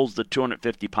 holds the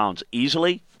 250 pounds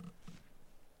easily,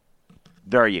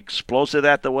 very explosive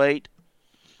at the weight,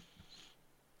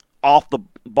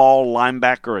 off-the-ball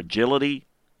linebacker agility,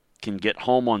 can get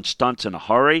home on stunts in a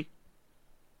hurry,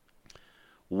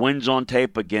 wins on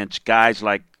tape against guys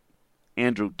like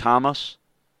Andrew Thomas.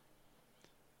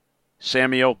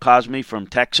 Samuel Cosme from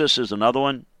Texas is another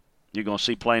one you're going to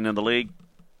see playing in the league.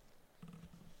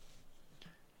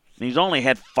 And he's only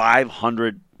had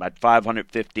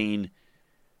 515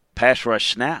 pass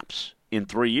rush snaps in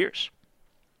 3 years.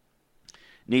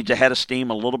 Needs a head of steam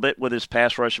a little bit with his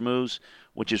pass rush moves,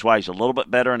 which is why he's a little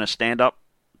bit better in a stand-up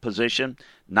position.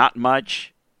 Not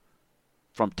much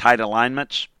from tight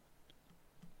alignments.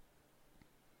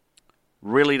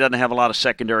 Really doesn't have a lot of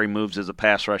secondary moves as a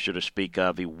pass rusher to speak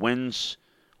of. He wins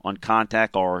on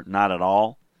contact or not at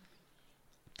all.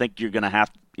 I think he's going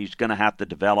to have to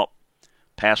develop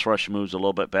pass rush moves a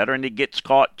little bit better, and he gets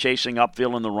caught chasing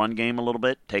upfield in the run game a little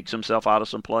bit, takes himself out of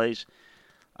some plays.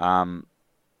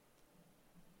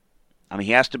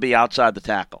 He has to be outside the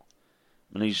tackle.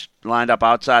 When he's lined up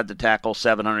outside the tackle,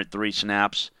 703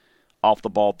 snaps, off the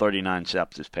ball 39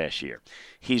 snaps this past year.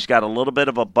 He's got a little bit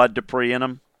of a Bud Dupree in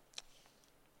him,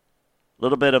 a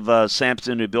little bit of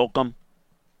Samson Ubilcom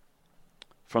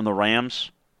from the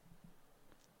Rams.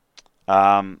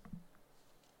 A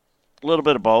little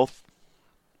bit of both.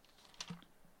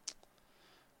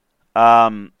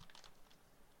 I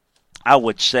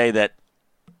would say that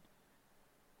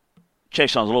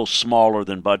Chaison's a little smaller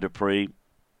than Bud Dupree.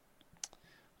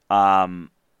 But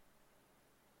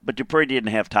Dupree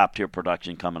didn't have top-tier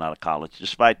production coming out of college,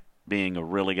 despite being a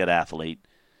really good athlete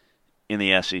in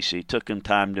the SEC. Took him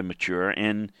time to mature,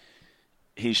 and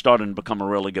he's starting to become a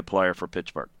really good player for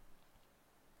Pittsburgh.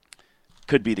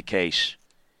 Could be the case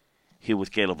here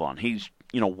with Caleb Vaughn. He's,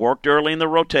 worked early in the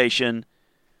rotation,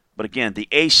 but again, the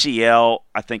ACL,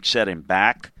 I think, set him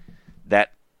back.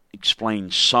 That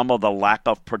explains some of the lack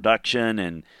of production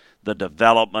and the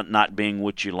development not being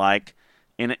what you like.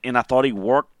 And I thought he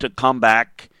worked to come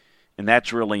back, and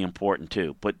that's really important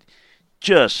too. But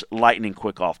just lightning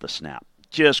quick off the snap.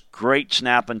 Just great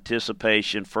snap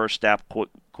anticipation, first step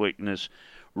quickness,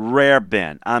 rare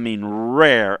bend.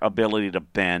 Rare ability to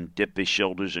bend, dip his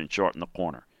shoulders, and shorten the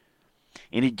corner.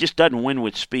 And he just doesn't win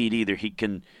with speed either. He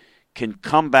can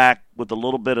come back with a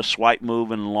little bit of swipe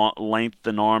move and length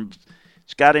and arms.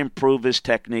 He's got to improve his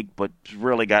technique, but he's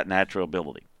really got natural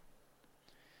ability.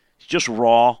 He's just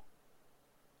raw.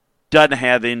 Doesn't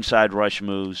have inside rush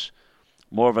moves.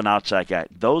 More of an outside guy.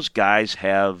 Those guys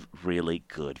have really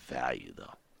good value,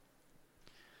 though.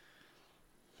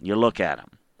 You look at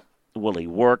him. Will he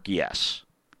work? Yes.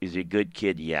 Is he a good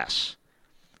kid? Yes.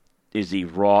 Is he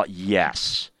raw?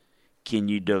 Yes. Can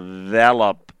you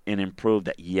develop and improve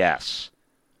that? Yes.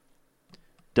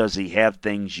 Does he have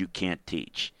things you can't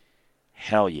teach?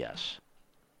 Hell yes.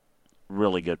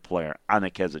 Really good player. I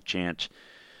think has a chance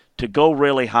to go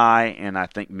really high, and I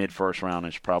think mid-first round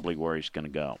is probably where he's going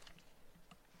to go.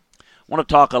 I want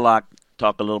to talk a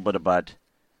little bit about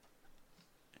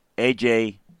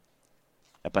A.J.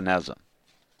 Epenesa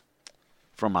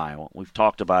from Iowa. We've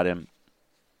talked about him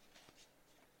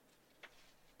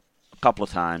a couple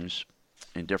of times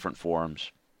in different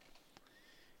forums.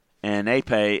 And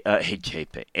A.J.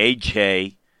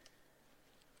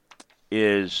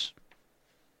 is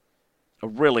a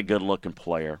really good-looking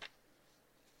player.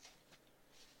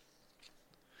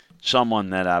 Someone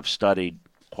that I've studied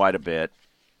quite a bit,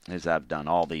 as I've done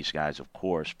all these guys, of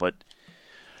course. But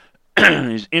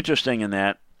he's interesting in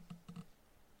that,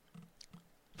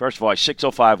 first of all, he's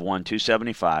 6'5",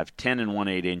 275, 10 and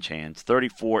 1/8-inch hands,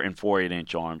 34 and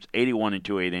 4/8-inch arms, 81 and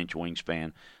 2/8-inch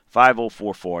wingspan, 5'0",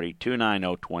 440,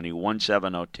 290, 20,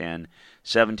 170, 10,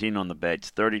 17 on the bench,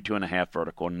 32 and a half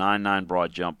vertical, 9'9"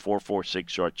 broad jump, 4'4",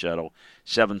 short shuttle,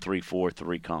 7'3",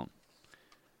 3 cone.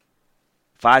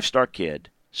 5-star kid.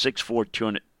 6'4",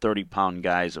 230-pound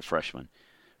guy as a freshman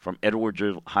from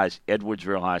Edwardsville High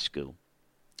School.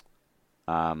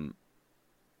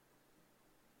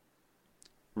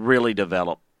 Really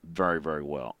developed very, very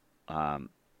well.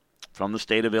 From the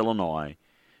state of Illinois,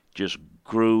 just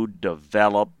grew,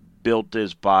 developed, built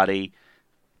his body.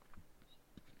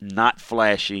 Not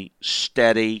flashy,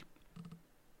 steady.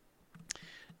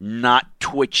 not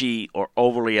twitchy or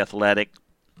overly athletic,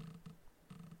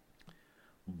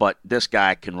 but this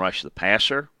guy can rush the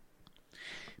passer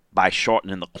by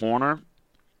shortening the corner,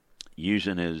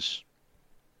 using his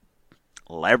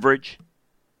leverage,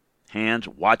 hands.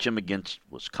 Watch him against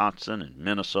Wisconsin and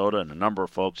Minnesota and a number of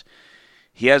folks.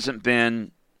 He hasn't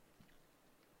been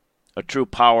a true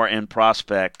power end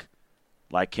prospect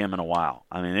like him in a while.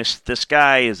 I mean, this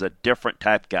guy is a different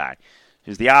type guy.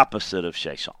 He's the opposite of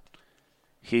Chiasson.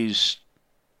 He's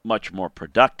much more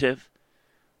productive,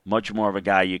 much more of a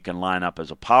guy you can line up as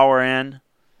a power end.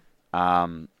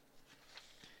 To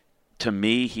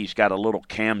me, he's got a little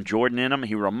Cam Jordan in him.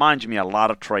 He reminds me a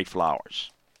lot of Trey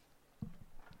Flowers.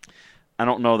 I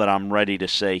don't know that I'm ready to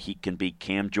say he can beat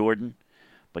Cam Jordan,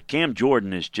 but Cam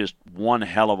Jordan is just one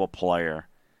hell of a player.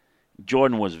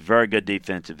 Jordan was a very good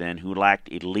defensive end who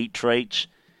lacked elite traits.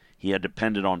 He had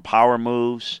depended on power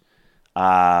moves,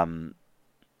 and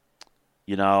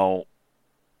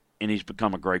he's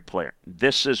become a great player.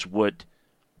 This is what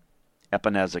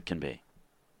Epenesa can be.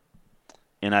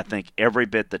 And I think every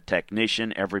bit the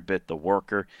technician, every bit the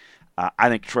worker. I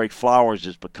think Trey Flowers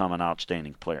has become an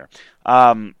outstanding player.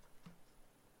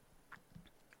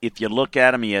 If you look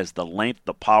at him, he has the length,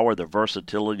 the power, the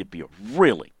versatility to be a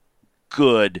really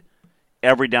good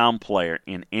every down player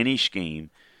in any scheme.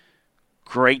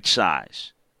 Great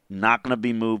size. Not going to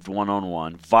be moved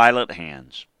one-on-one. Violent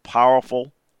hands.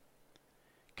 Powerful.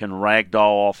 Can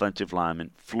ragdoll offensive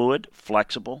linemen. Fluid,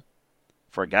 flexible.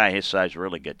 For a guy his size,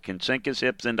 really good. Can sink his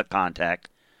hips into contact.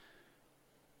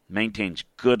 Maintains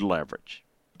good leverage.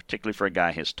 Particularly for a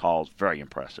guy his tall, is very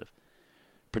impressive.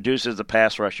 Produces a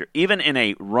pass rusher. Even in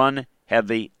a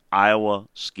run-heavy Iowa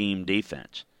scheme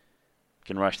defense.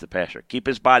 Can rush the passer. Keep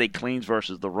his body clean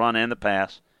versus the run and the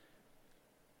pass.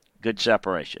 Good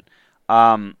separation.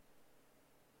 On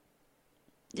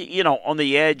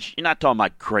the edge, you're not talking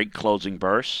about great closing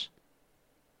bursts.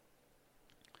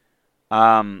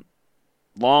 Long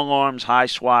arms, high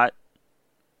swat.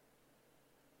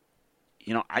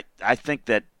 I think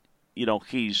that,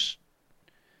 he's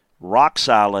rock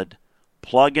solid,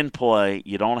 plug and play.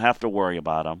 You don't have to worry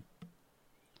about him.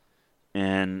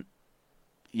 And,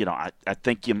 I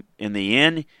think in the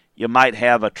end, you might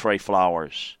have a Trey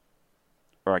Flowers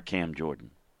or a Cam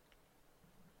Jordan.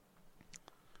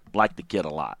 Like the kid a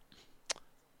lot.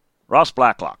 Ross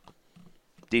Blacklock,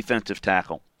 defensive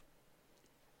tackle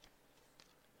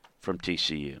from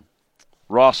TCU.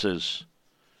 Ross is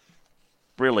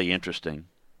really interesting.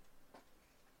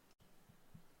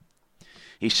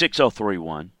 He's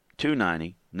 6'0",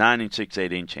 290, 9 and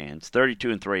 6/8 inch hands,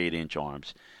 32 and 3/8 inch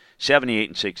arms, 78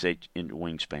 and 6/8 inch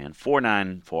wingspan,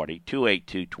 4'9", 40, 2'8",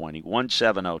 220,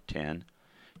 170'10",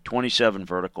 27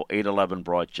 vertical, 8'11"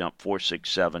 broad jump, 4'6",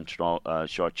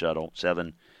 short shuttle,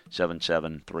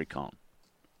 7'7", 3 cone.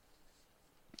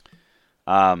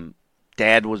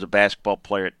 Dad was a basketball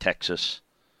player at Texas.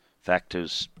 In fact, he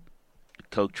was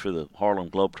coach for the Harlem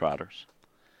Globetrotters.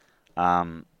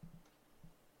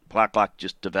 Blacklock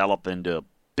just developed into a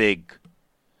big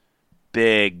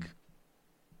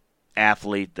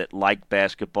athlete that liked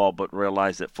basketball but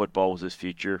realized that football was his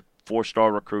future.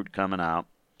 4-star recruit coming out.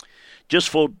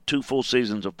 Just 2 full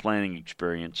seasons of playing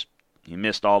experience. He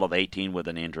missed all of 18 with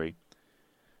an injury.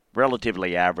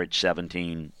 Relatively average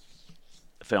 17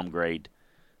 film grade.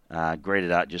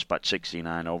 Graded out just about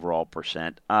 69 overall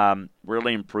percent.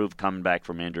 Really improved coming back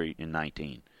from injury in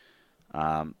 19.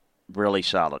 Really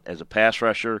solid. As a pass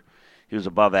rusher, he was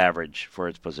above average for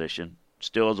his position.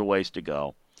 Still has a ways to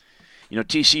go.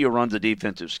 TCU runs a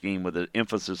defensive scheme with an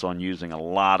emphasis on using a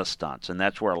lot of stunts, and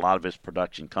that's where a lot of his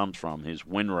production comes from. His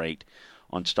win rate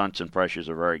on stunts and pressures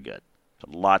are very good. So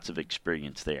lots of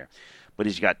experience there. But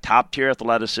he's got top-tier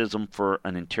athleticism for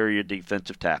an interior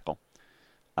defensive tackle.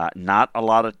 Not a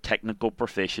lot of technical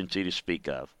proficiency to speak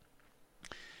of.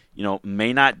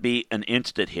 May not be an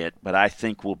instant hit, but I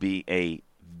think will be a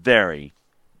very,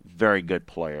 very good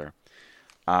player.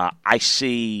 I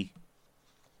see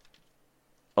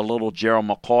a little Gerald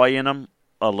McCoy in him,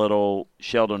 a little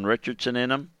Sheldon Richardson in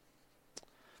him,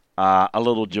 a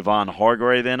little Javon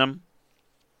Hargrave in him.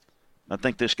 I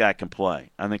think this guy can play.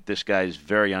 I think this guy is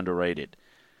very underrated.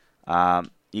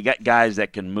 You got guys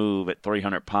that can move at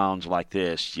 300 pounds like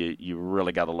this. You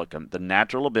really got to look at him. The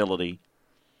natural ability,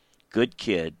 good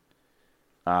kid,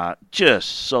 just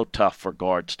so tough for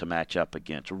guards to match up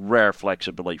against. Rare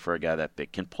flexibility for a guy that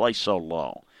big. Can play so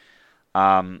low.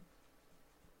 The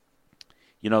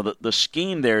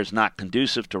scheme there is not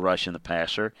conducive to rushing the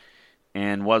passer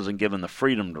and wasn't given the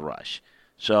freedom to rush.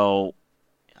 So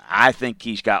I think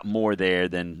he's got more there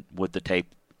than what the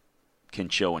tape can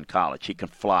show in college. He can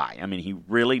fly. I mean, he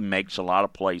really makes a lot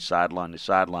of plays sideline to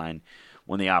sideline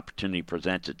when the opportunity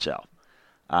presents itself.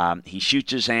 He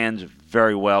shoots his hands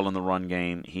very well in the run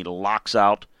game. He locks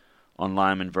out on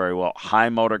linemen very well. High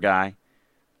motor guy,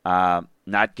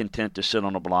 not content to sit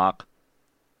on a block.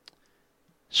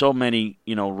 So many,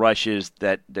 rushes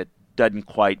that doesn't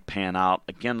quite pan out.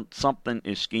 Again, something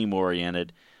is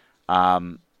scheme-oriented.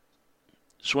 Swim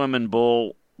and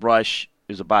bull rush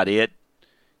is about it.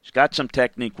 He's got some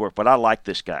technique work, but I like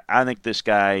this guy. I think this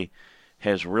guy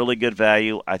has really good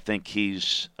value. I think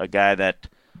he's a guy that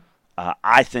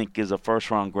I think is a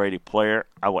first-round graded player.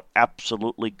 I would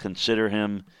absolutely consider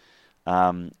him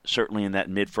certainly in that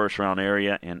mid-first-round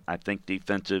area, and I think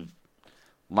defensive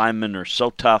linemen are so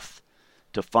tough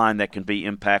to find that can be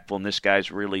impactful, and this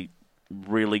guy's really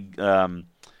got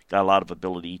a lot of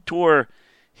ability. He tore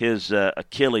his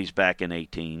Achilles back in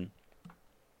 2018.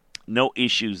 No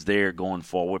issues there going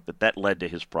forward, but that led to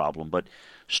his problem. But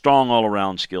strong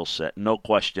all-around skill set, no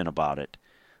question about it.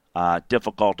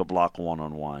 Difficult to block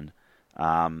one-on-one.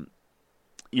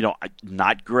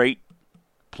 Not great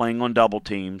playing on double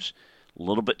teams, a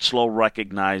little bit slow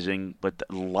recognizing, but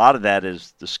a lot of that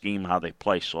is the scheme, how they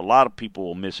play. So a lot of people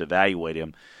will misevaluate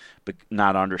him, but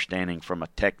not understanding from a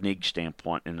technique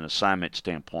standpoint and an assignment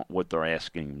standpoint what they're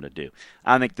asking him to do.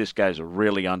 I think this guy's a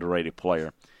really underrated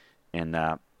player, and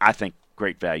I think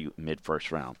great value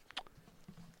mid-first round.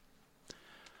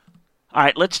 All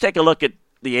right, let's take a look at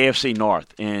the AFC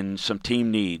North and some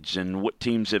team needs and what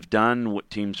teams have done, what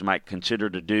teams might consider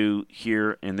to do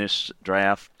here in this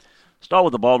draft. Start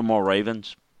with the Baltimore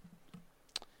Ravens.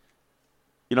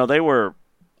 They were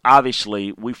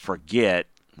obviously,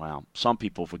 some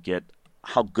people forget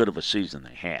how good of a season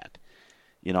they had.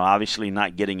 Obviously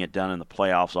not getting it done in the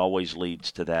playoffs always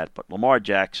leads to that. But Lamar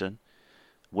Jackson,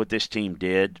 what this team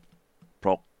did,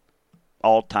 broke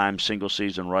all-time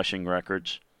single-season rushing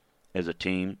records as a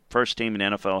team. First team in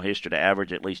NFL history to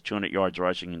average at least 200 yards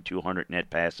rushing and 200 net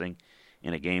passing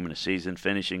in a game in a season,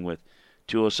 finishing with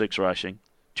 206 rushing,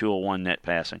 201 net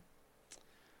passing.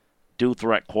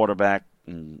 Dual-threat quarterback,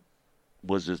 and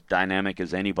was as dynamic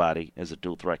as anybody as a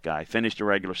dual-threat guy. Finished the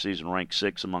regular season ranked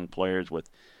 6th among players with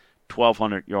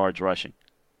 1,200 yards rushing.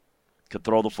 Could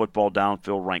throw the football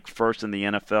downfield, ranked 1st in the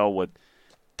NFL with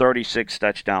 36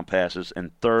 touchdown passes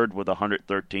and 3rd with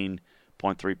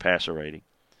 113.3 passer rating.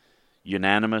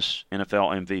 Unanimous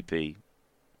NFL MVP.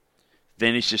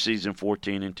 Finished the season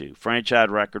 14-2. Franchise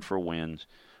record for wins.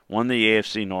 Won the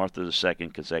AFC North for the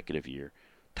second consecutive year.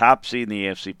 Top seed in the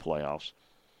AFC playoffs.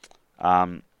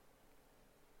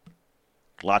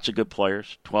 Lots of good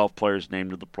players. 12 players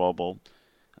named to the Pro Bowl.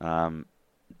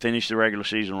 Finished the regular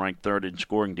season ranked 3rd in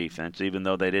scoring defense, even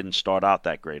though they didn't start out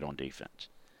that great on defense.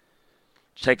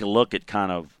 Let's take a look at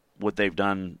kind of what they've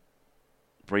done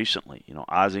recently.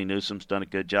 Ozzie Newsome's done a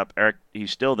good job. Eric,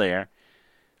 he's still there,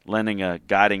 lending a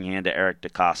guiding hand to Eric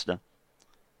DeCosta.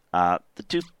 The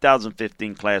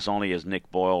 2015 class only has Nick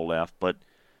Boyle left, but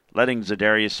letting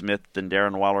Zadarius Smith and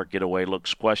Darren Waller get away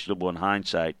looks questionable in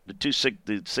hindsight.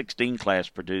 The 16 class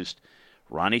produced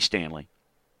Ronnie Stanley,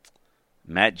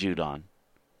 Matt Judon,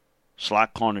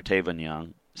 slot corner Taven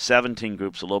Young. 17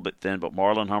 group's a little bit thin, but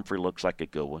Marlon Humphrey looks like a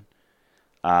good one.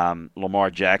 Lamar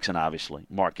Jackson, obviously.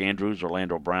 Mark Andrews,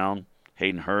 Orlando Brown,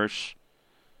 Hayden Hurst.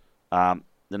 The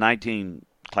 19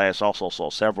 class also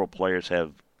saw several players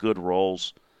have good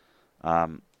roles.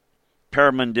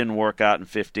 Perriman didn't work out in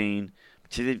 15.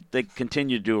 But they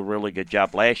continue to do a really good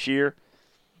job. Last year,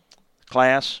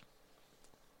 class,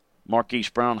 Marquise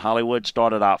Brown, Hollywood,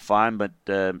 started out fine, but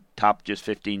topped just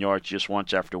 15 yards just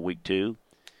once after week 2.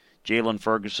 Jalen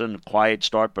Ferguson, quiet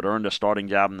start, but earned a starting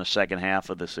job in the second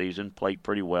half of the season. Played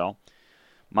pretty well.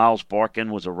 Miles Barkin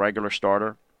was a regular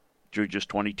starter. Drew just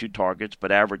 22 targets,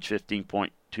 but averaged 15.2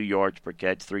 yards per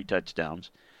catch, 3 touchdowns.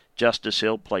 Justice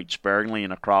Hill played sparingly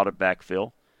in a crowded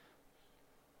backfield,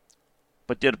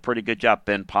 but did a pretty good job.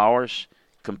 Ben Powers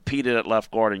competed at left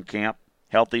guard in camp.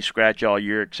 Healthy scratch all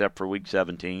year except for week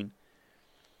 17.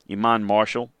 Iman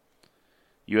Marshall,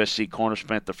 USC corner,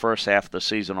 spent the first half of the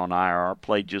season on IR,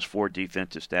 played just 4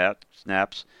 defensive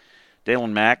snaps.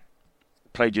 Dalen Mack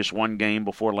played just 1 game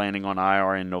before landing on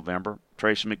IR in November.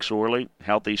 Trace McSorley,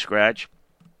 healthy scratch.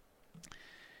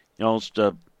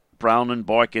 Brown and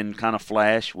Boykin kind of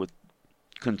flash with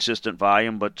consistent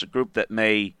volume, but it's a group that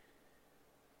may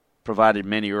provided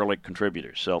many early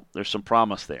contributors. So there's some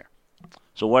promise there.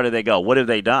 So where do they go? What have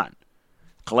they done?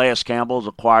 Calais Campbell is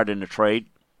acquired in a trade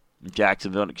in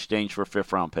Jacksonville in exchange for a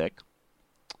 5th-round pick.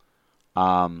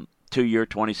 2-year,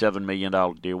 $27 million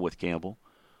deal with Campbell.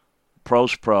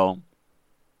 Pro's pro.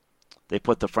 They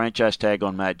put the franchise tag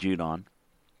on Matt Judon.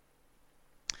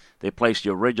 They placed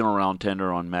the original round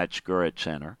tender on Matt Skura at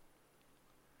center.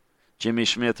 Jimmy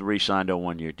Smith re-signed a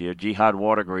one-year deal. Jihad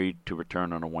Ward agreed to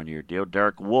return on a one-year deal.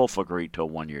 Derek Wolfe agreed to a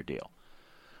one-year deal.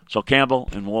 So Campbell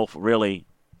and Wolfe really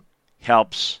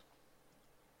helps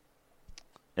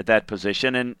at that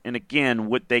position. And again,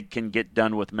 what they can get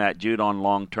done with Matt Judon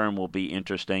long-term will be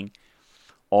interesting.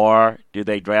 Or do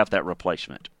they draft that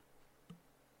replacement?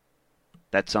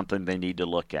 That's something they need to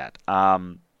look at.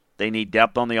 They need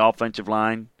depth on the offensive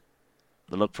line.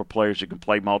 They look for players who can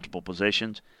play multiple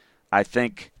positions. I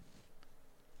think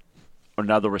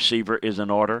another receiver is in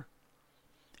order.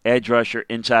 Edge rusher,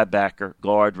 inside backer,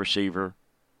 guard, receiver.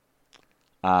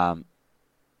 Is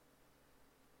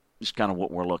kind of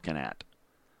what we're looking at.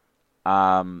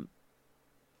 Don't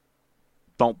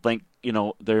think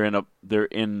they're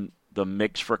in the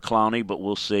mix for Clowney, but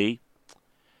we'll see.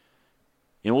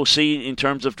 And we'll see in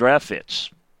terms of draft fits.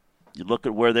 You look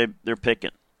at where they're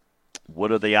picking.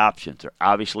 What are the options? They're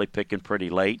obviously picking pretty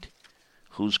late.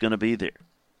 Who's going to be there?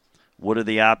 What are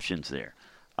the options there?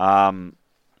 I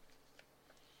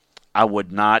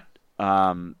would not.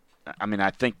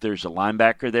 I think there's a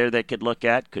linebacker there they could look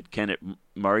at. Could Kenneth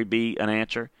Murray be an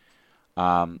answer?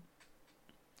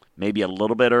 Maybe a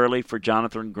little bit early for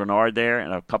Jonathan Grenard there,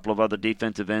 and a couple of other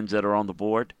defensive ends that are on the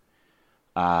board.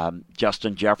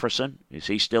 Justin Jefferson, is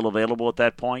he still available at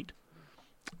that point?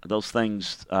 Those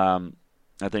things I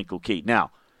think will key. Now,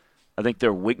 I think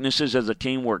their weaknesses as a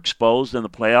team were exposed in the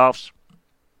playoffs.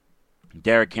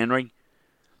 Derrick Henry.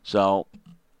 So,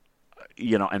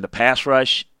 and the pass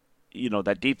rush,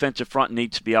 that defensive front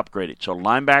needs to be upgraded. So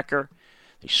linebacker,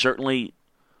 they certainly,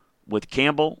 with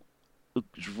Campbell,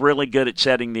 who's really good at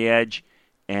setting the edge,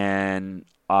 and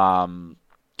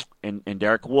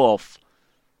Derek Wolfe,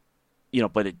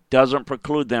 but it doesn't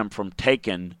preclude them from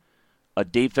taking a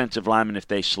defensive lineman if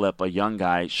they slip. A young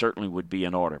guy certainly would be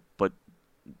in order. But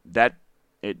that,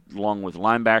 along with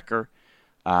linebacker,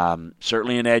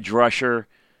 certainly an edge rusher,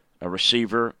 a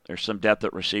receiver. There's some depth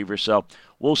at receiver. So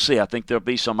we'll see. I think there'll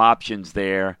be some options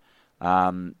there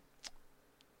for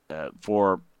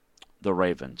the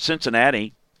Ravens.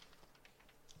 Cincinnati,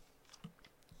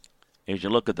 as you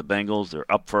look at the Bengals,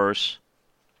 they're up first.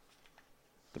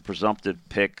 The presumptive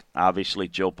pick, obviously,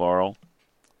 Joe Burrow.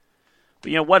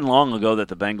 But, it wasn't long ago that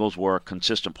the Bengals were a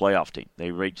consistent playoff team.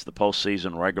 They reached the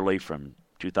postseason regularly from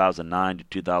 2009 to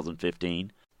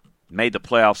 2015. Made the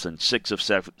playoffs in 6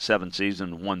 of 7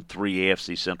 seasons, won 3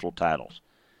 AFC Central titles.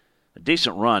 A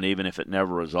decent run, even if it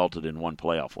never resulted in one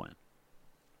playoff win.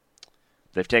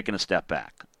 They've taken a step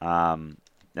back.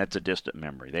 That's a distant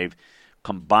memory. They've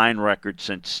combined record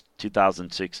since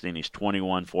 2016 is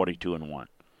 21, 42, and 1.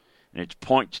 And its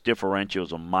points differential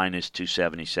is a minus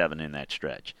 277 in that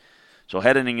stretch. So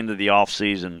heading into the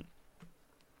offseason,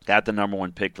 got the number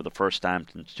 1 pick for the first time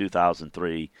since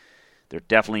 2003. They're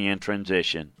definitely in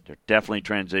transition. They're definitely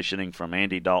transitioning from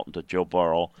Andy Dalton to Joe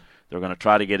Burrow. They're going to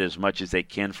try to get as much as they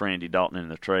can for Andy Dalton in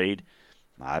the trade.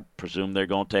 I presume they're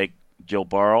going to take Joe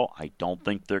Burrow. I don't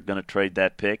think they're going to trade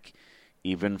that pick,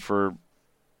 even for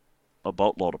a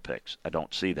boatload of picks. I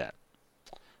don't see that.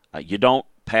 You don't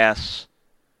pass.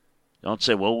 Don't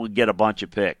say, well, we'll get a bunch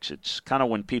of picks. It's kind of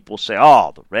when people say,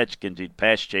 oh, the Redskins did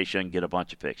pass Chase Young and get a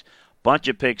bunch of picks. Bunch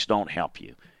of picks don't help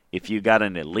you. If you got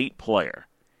an elite player,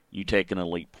 you take an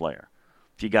elite player.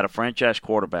 If you got a franchise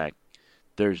quarterback,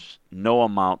 there's no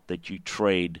amount that you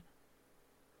trade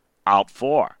out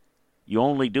for. You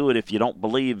only do it if you don't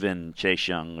believe in Chase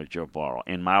Young or Joe Burrow.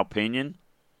 In my opinion,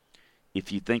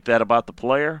 if you think that about the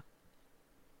player,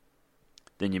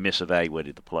 then you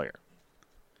misevaluated the player.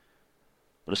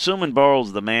 But assuming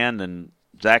Burrow's the man, then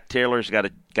Zach Taylor's got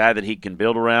a guy that he can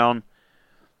build around.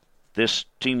 This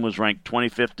team was ranked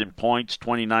 25th in points,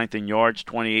 29th in yards,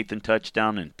 28th in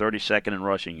touchdown, and 32nd in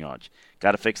rushing yards.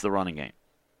 Got to fix the running game.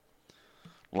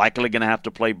 Likely going to have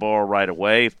to play Burrow right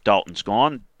away if Dalton's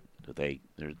gone. They're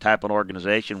the type of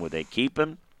organization where they keep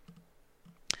him,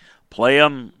 play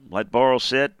him, let Burrow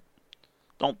sit.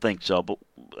 Don't think so, but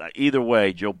either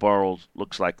way, Joe Burrow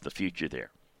looks like the future there.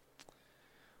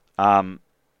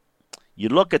 You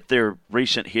look at their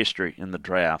recent history in the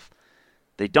draft.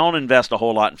 They don't invest a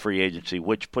whole lot in free agency,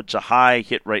 which puts a high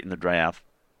hit rate in the draft,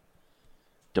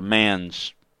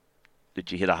 demands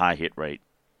that you hit a high hit rate.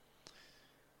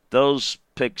 Those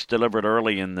picks delivered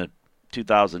early in the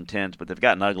 2010s, but they've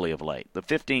gotten ugly of late. The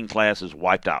 15 class is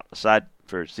wiped out, aside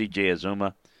for C.J.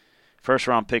 Azuma.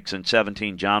 First-round picks in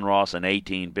 17, John Ross, and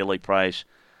 18, Billy Price,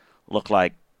 look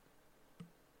like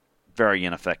very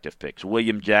ineffective picks.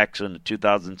 William Jackson, the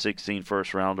 2016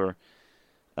 first-rounder,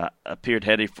 appeared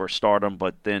headed for stardom,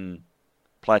 but then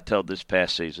plateaued this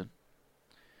past season.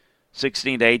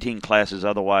 16 to 18 classes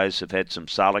otherwise have had some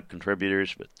solid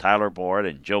contributors with Tyler Boyd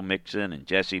and Joe Mixon and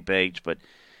Jesse Bates, but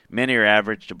many are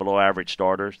average to below average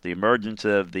starters. The emergence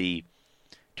of the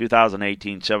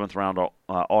 2018 seventh round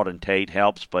Auden Tate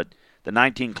helps, but the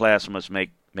 19 class must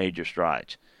make major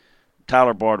strides.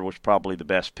 Tyler Boyd was probably the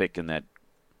best pick in that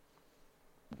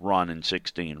run in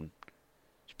 16.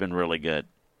 It's been really good.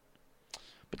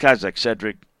 But guys like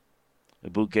Cedric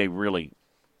Ibuke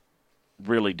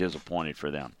really disappointed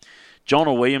for them.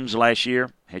 Jonah Williams last year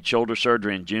had shoulder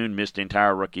surgery in June, missed the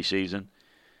entire rookie season.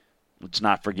 Let's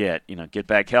not forget, get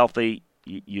back healthy.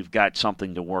 You've got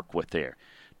something to work with there.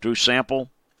 Drew Sample,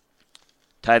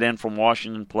 tight end from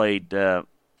Washington, played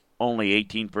only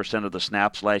 18% of the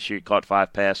snaps last year. He caught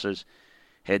 5 passes,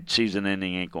 had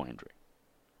season-ending ankle injury.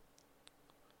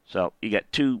 So you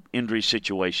got 2 injury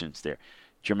situations there.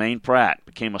 Jermaine Pratt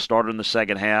became a starter in the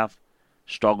second half,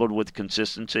 struggled with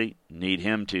consistency, need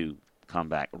him to come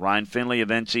back. Ryan Finley of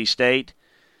NC State,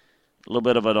 a little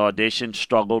bit of an audition,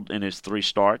 struggled in his 3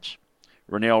 starts.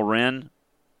 Renell Wren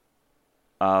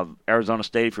of Arizona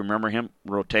State, if you remember him,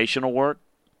 rotational work,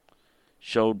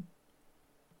 showed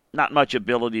not much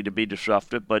ability to be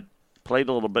disruptive, but played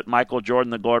a little bit. Michael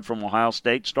Jordan, the guard from Ohio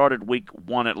State, started week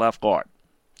 1 at left guard.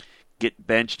 Get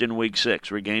benched in week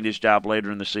 6, regained his job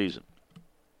later in the season.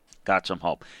 Got some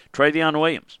hope. Travion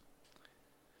Williams,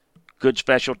 good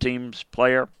special teams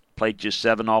player, played just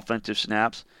 7 offensive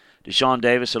snaps. Deshaun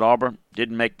Davis at Auburn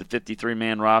didn't make the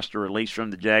 53-man roster, released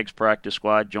from the Jags practice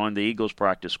squad, joined the Eagles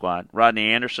practice squad. Rodney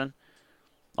Anderson,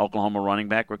 Oklahoma running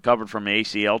back, recovered from an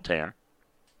ACL tear.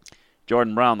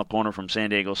 Jordan Brown, the corner from San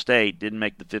Diego State, didn't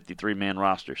make the 53-man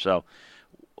roster. So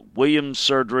Williams'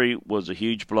 surgery was a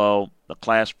huge blow. The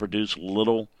class produced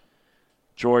little.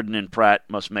 Jordan and Pratt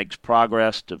must make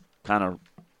progress to kind of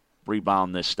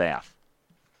rebound this staff.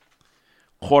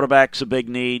 Quarterback's a big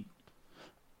need.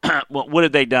 What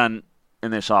have they done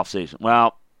in this offseason?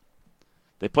 Well,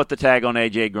 they put the tag on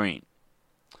A.J. Green.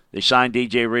 They signed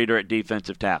D.J. Reader at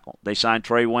defensive tackle. They signed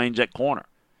Trey Waynes at corner.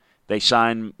 They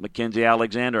signed Mackenzie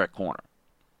Alexander at corner.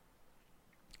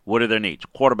 What are their needs?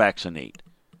 Quarterback's a need.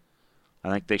 I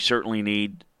think they certainly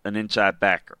need an inside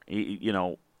backer.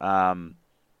 Got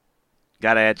to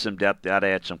add some depth, got to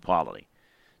add some quality.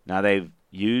 Now, they've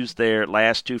used their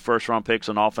last 2 first-round picks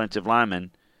on offensive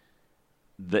linemen.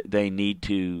 They need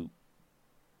to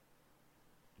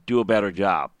do a better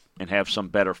job and have some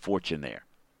better fortune there.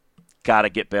 Got to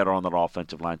get better on that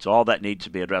offensive line. So all that needs to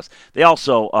be addressed. They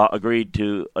also agreed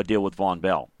to a deal with Von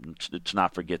Bell. Let's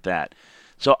not forget that.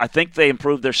 So I think they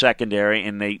improved their secondary,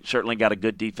 and they certainly got a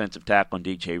good defensive tackle on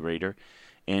DJ Reader.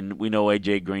 And we know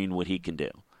A.J. Green, what he can do.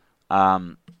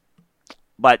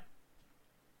 But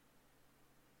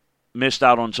missed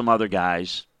out on some other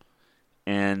guys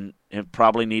and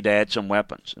probably need to add some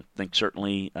weapons. I think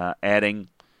certainly adding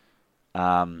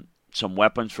some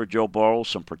weapons for Joe Burrow,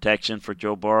 some protection for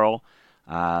Joe Burrow,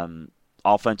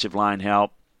 offensive line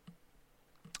help.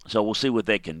 So we'll see what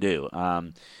they can do.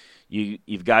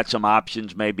 You've got some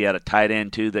options maybe at a tight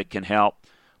end too that can help,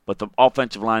 but the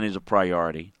offensive line is a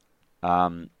priority.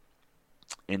 And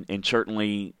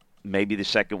certainly maybe the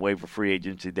second wave of free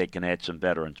agency they can add some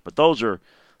veterans. But those are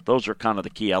kind of the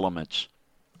key elements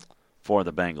for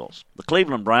the Bengals. The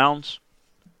Cleveland Browns,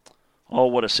 oh,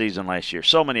 what a season last year.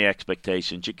 So many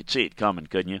expectations. You could see it coming,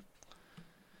 couldn't you?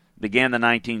 Began the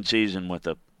 19 season with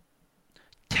a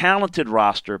talented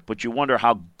roster, but you wonder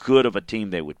how good of a team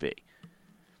they would be.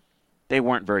 They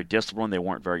weren't very disciplined. They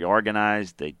weren't very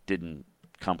organized. They didn't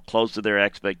come close to their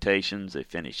expectations. They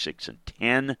finished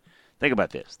 6-10. Think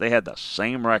about this. They had the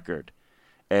same record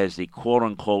as the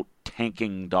quote-unquote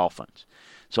tanking Dolphins.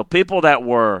 So people that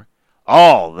were,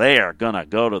 they are going to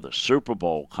go to the Super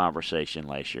Bowl conversation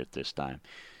last year at this time.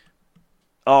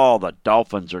 The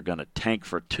Dolphins are going to tank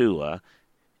for Tua,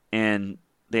 and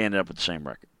they ended up with the same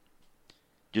record.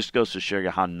 Just goes to show you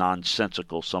how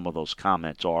nonsensical some of those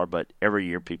comments are, but every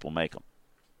year people make them.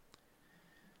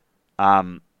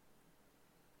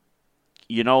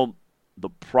 The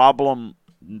problem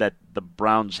that the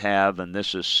Browns have, and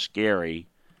this is scary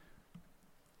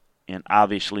and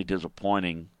obviously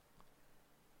disappointing,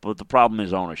 but the problem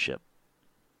is ownership,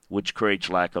 which creates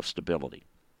lack of stability.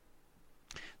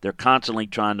 They're constantly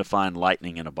trying to find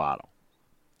lightning in a bottle.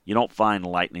 You don't find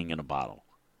lightning in a bottle.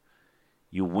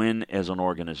 You win as an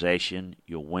organization.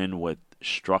 You win with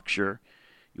structure.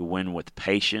 You win with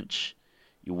patience.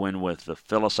 You win with the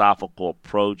philosophical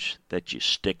approach that you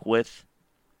stick with.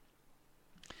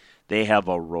 They have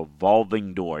a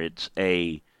revolving door. It's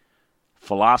a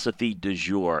philosophy du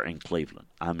jour in Cleveland.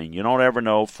 I mean, you don't ever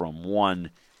know from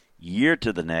one year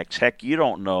to the next. Heck, you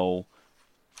don't know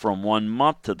from one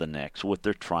month to the next, what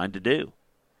they're trying to do.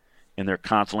 And they're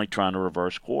constantly trying to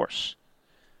reverse course.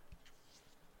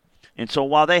 And so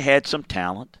while they had some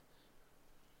talent,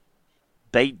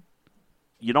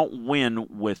 you don't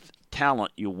win with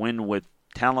talent. You win with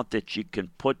talent that you can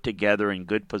put together in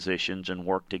good positions and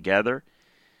work together.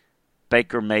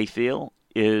 Baker Mayfield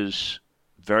is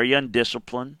very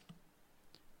undisciplined.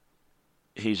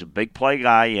 He's a big play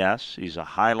guy, yes. He's a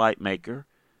highlight maker.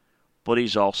 But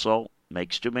he's also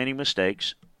makes too many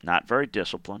mistakes, not very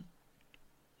disciplined.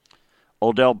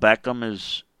 Odell Beckham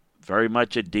is very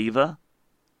much a diva.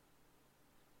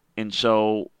 And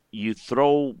so you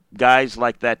throw guys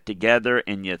like that together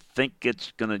and you think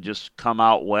it's going to just come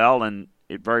out well, and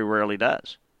it very rarely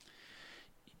does.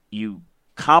 You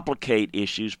complicate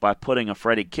issues by putting a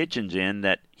Freddie Kitchens in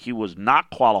that he was not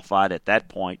qualified at that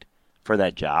point for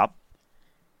that job,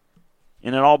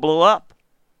 and it all blew up.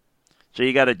 So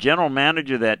you got a general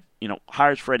manager that,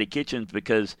 hires Freddie Kitchens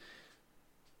because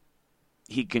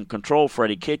he can control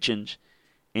Freddie Kitchens,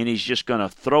 and he's just going to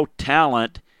throw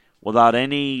talent without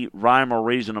any rhyme or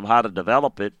reason of how to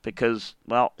develop it because,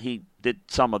 well, he did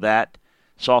some of that,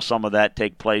 saw some of that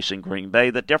take place in Green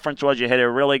Bay. The difference was you had a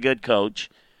really good coach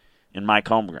in Mike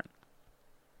Holmgren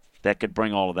that could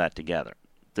bring all of that together.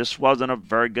 This wasn't a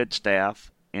very good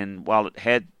staff, and while it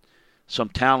had some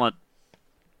talent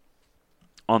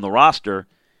on the roster,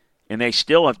 and they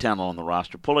still have talent on the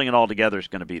roster, pulling it all together is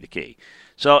going to be the key.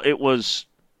 So it was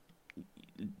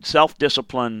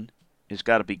self-discipline has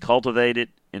got to be cultivated,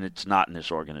 and it's not in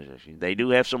this organization. They do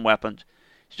have some weapons.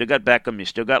 You still got Beckham. You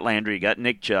still got Landry. You got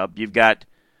Nick Chubb. You've got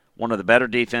one of the better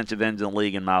defensive ends in the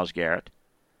league in Myles Garrett.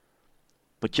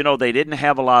 But, they didn't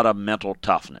have a lot of mental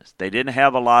toughness. They didn't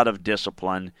have a lot of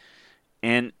discipline.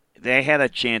 And they had a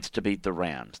chance to beat the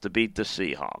Rams, to beat the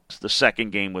Seahawks, the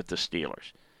second game with the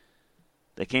Steelers.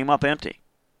 They came up empty.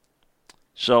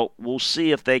 So we'll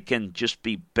see if they can just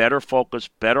be better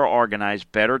focused, better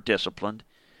organized, better disciplined,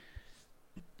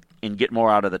 and get more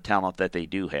out of the talent that they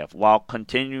do have while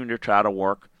continuing to try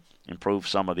to improve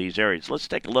some of these areas. Let's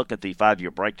take a look at the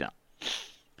 5-year breakdown.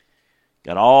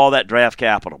 Got all that draft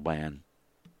capital, man.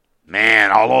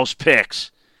 Man, all those picks.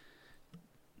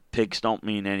 Picks don't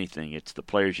mean anything. It's the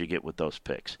players you get with those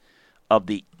picks. Of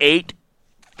the 8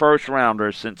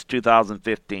 first-rounders since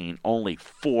 2015, only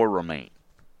 4 remain.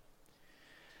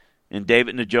 And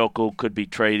David Njoku could be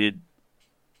traded.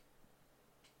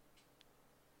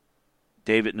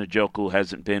 David Njoku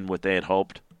hasn't been what they had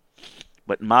hoped.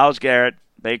 But Myles Garrett,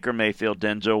 Baker Mayfield,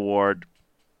 Denzel Ward,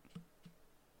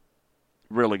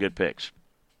 really good picks.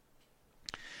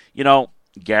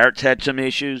 Garrett's had some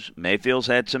issues. Mayfield's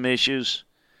had some issues.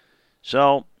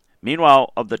 So,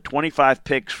 meanwhile, of the 25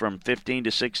 picks from 15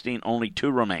 to 16, only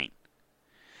 2 remain.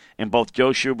 And both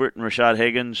Joe Schubert and Rashad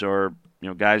Higgins are,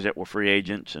 guys that were free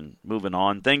agents and moving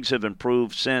on. Things have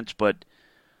improved since, but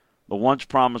the once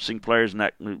promising players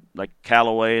like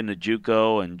Callaway and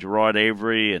Njoku and Gerard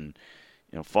Avery and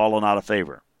fallen out of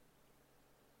favor.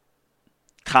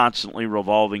 Constantly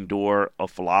revolving door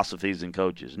of philosophies and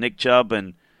coaches. Nick Chubb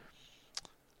and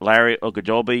Larry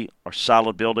Ogunjobi are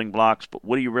solid building blocks, but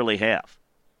what do you really have?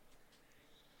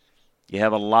 You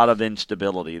have a lot of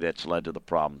instability that's led to the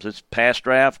problems. This past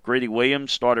draft, Greedy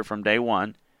Williams started from day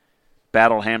one,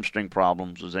 battled hamstring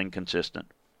problems, was inconsistent.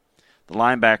 The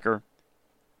linebacker,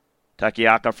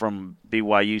 Takiaka from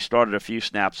BYU, started a few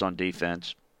snaps on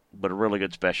defense, but a really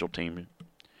good special teamer.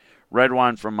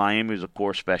 Redwine from Miami was a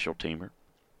core special teamer.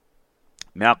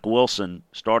 Malcolm Wilson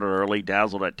started early,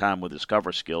 dazzled at time with his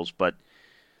cover skills, but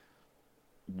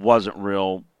wasn't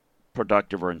real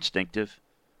productive or instinctive.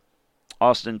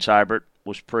 Austin Seibert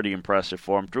was pretty impressive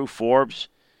for him. Drew Forbes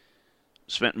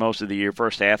spent most of the year,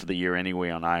 first half of the year anyway,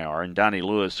 on IR. And Donnie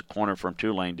Lewis, the corner from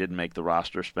Tulane, didn't make the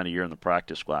roster, spent a year in the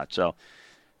practice squad. So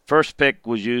first pick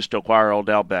was used to acquire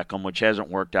Odell Beckham, which hasn't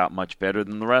worked out much better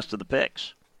than the rest of the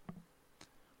picks.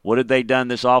 What had they done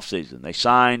this offseason? They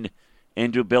signed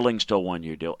Andrew Billings to a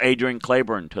 1-year deal. Adrian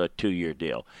Claiborne to a 2-year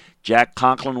deal. Jack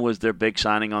Conklin was their big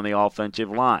signing on the offensive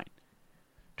line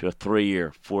to a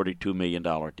 3-year, $42 million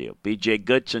deal. B.J.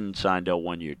 Goodson signed a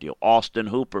 1-year deal. Austin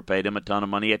Hooper paid him a ton of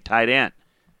money at tight end.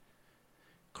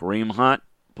 Kareem Hunt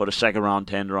put a second-round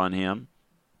tender on him.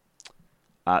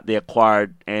 They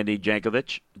acquired Andy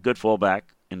Jankovic, good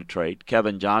fullback, in a trade.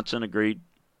 Kevin Johnson agreed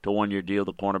to a 1-year deal.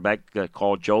 The cornerback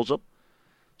called Joseph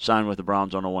signed with the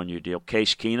Browns on a 1-year deal.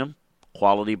 Case Keenum,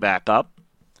 quality backup.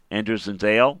 Andrew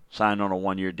Zenzel signed on a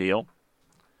 1-year deal.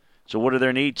 So what are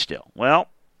their needs still? Well,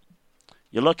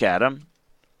 you look at them,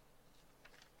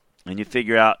 and you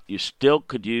figure out you still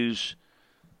could use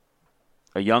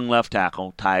a young left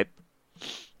tackle type,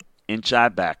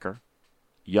 inside backer,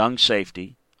 young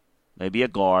safety, maybe a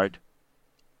guard.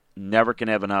 Never can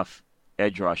have enough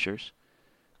edge rushers,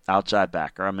 outside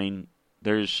backer. I mean,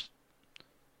 there's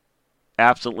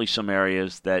absolutely some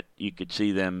areas that you could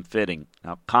see them fitting.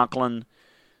 Now, Conklin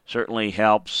certainly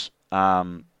helps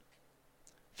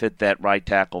fit that right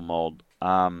tackle mold.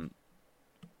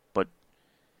 But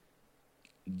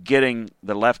getting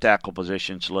the left tackle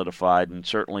position solidified and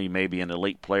certainly maybe an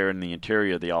elite player in the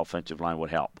interior of the offensive line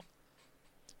would help.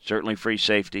 Certainly free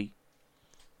safety.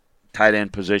 Tight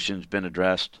end position's been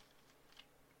addressed.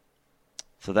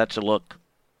 So that's a look.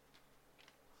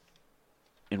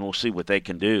 And we'll see what they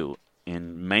can do,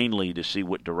 and mainly to see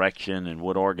what direction and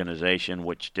what organization,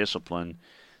 which discipline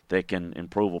they can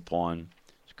improve upon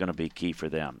is going to be key for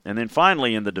them. And then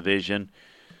finally in the division,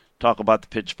 talk about the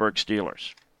Pittsburgh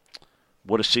Steelers.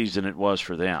 What a season it was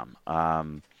for them.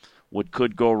 What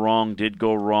could go wrong did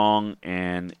go wrong,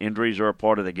 and injuries are a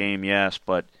part of the game, yes,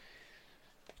 but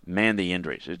man, the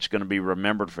injuries. It's going to be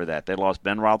remembered for that. They lost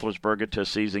Ben Roethlisberger to a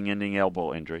season-ending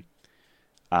elbow injury.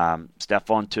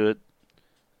 Stephon Tuitt,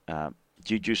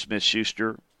 Juju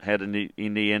Smith-Schuster had a knee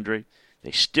injury.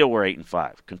 They still were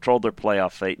 8-5. Controlled their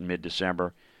playoff fate in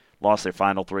mid-December. Lost their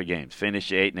final 3 games.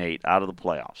 Finished 8-8 out of the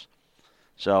playoffs.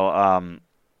 So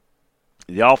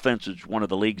the offense is one of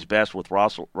the league's best, with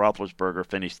Roethlisberger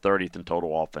finished 30th in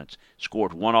total offense.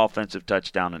 Scored 1 offensive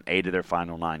touchdown in 8 of their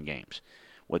final 9 games,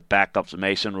 with backups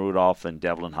Mason Rudolph and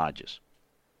Devlin Hodges.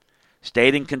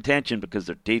 Stayed in contention because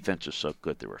their defense is so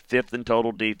good. They were 5th in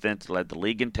total defense, led the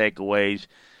league in takeaways,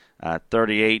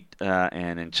 38,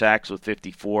 and in sacks with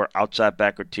 54. Outside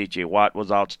backer T.J. Watt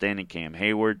was outstanding. Cam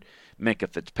Hayward, Minkah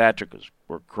Fitzpatrick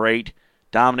were great.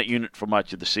 Dominant unit for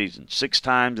much of the season. 6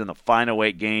 times in the final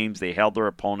 8 games, they held their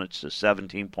opponents to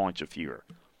 17 points or fewer.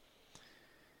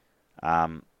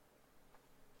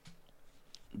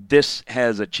 This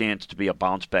has a chance to be a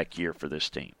bounce-back year for this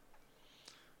team,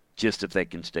 just if they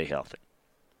can stay healthy,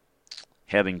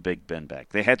 having Big Ben back.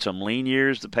 They had some lean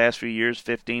years the past few years,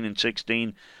 15 and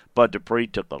 16. Bud Dupree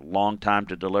took a long time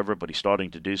to deliver, but he's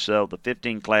starting to do so. The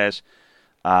 15 class,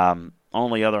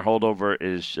 only other holdover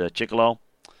is Chicolo.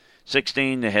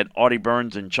 16, they had Artie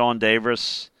Burns and Sean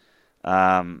Davis,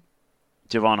 Javon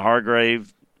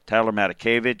Hargrave, Tyler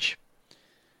Matakevich.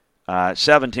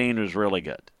 17 was really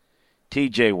good.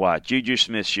 T.J. Watt, Juju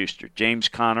Smith-Schuster, James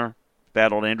Conner,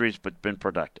 battled injuries but been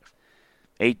productive.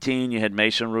 18, you had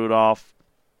Mason Rudolph,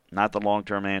 not the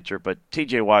long-term answer, but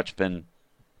T.J. Watt's been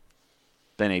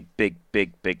a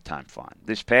big-time find.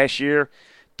 This past year,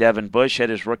 Devin Bush had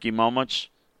his rookie moments,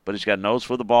 but he's got a nose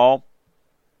for the ball.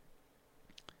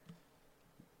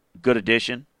 Good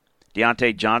addition.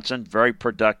 Deontay Johnson, very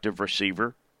productive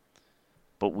receiver,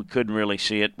 but we couldn't really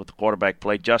see it with the quarterback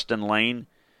play. Justin Lane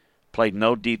played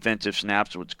no defensive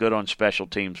snaps, so it's good on special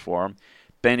teams for him.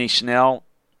 Benny Snell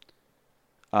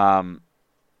got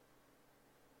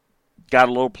a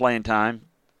little playing time.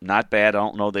 Not bad. I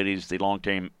don't know that he's the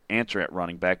long-term answer at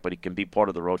running back, but he can be part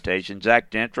of the rotation. Zach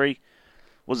Gentry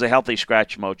was a healthy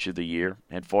scratch most of the year,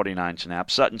 had 49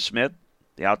 snaps. Sutton Smith,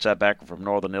 the outside backer from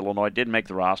Northern Illinois, didn't make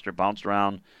the roster, bounced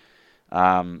around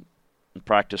in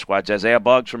practice squads. Isaiah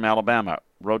Buggs from Alabama,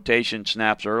 rotation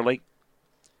snaps early.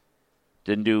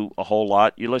 Didn't do a whole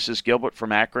lot. Ulysses Gilbert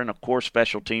from Akron, a core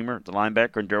special teamer, the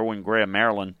linebacker, and Derwin Gray of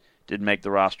Maryland didn't make the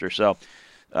roster. So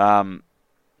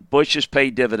Bush has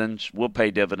paid dividends, will pay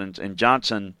dividends, and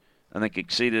Johnson, I think,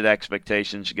 exceeded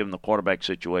expectations given the quarterback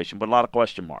situation, but a lot of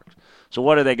question marks. So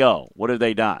where do they go? What have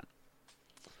they done?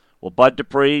 Well, Bud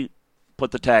Dupree put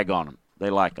the tag on him.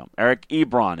 They like him. Eric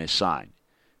Ebron is signed.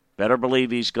 Better believe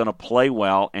he's going to play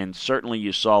well, and certainly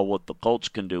you saw what the Colts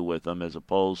can do with him as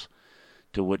opposed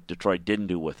to what Detroit didn't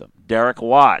do with him. Derek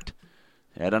Watt,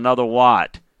 had another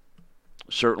Watt,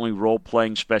 certainly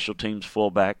role-playing special teams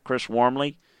fullback. Chris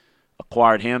Wormley,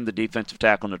 acquired him, the defensive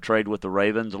tackle in a trade with the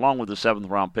Ravens, along with a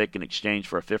 7th-round pick in exchange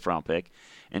for a 5th-round pick.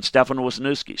 And Stefan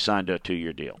Wisniewski signed a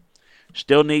 2-year deal.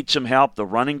 Still needs some help. The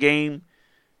running game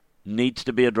needs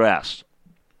to be addressed.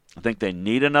 I think they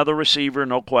need another receiver,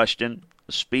 no question,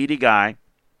 a speedy guy.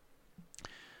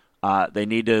 They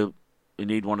need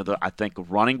one of the, I think,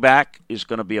 running back is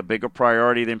going to be a bigger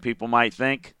priority than people might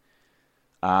think.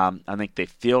 I think they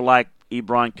feel like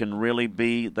Ebron can really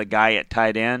be the guy at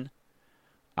tight end.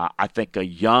 I think a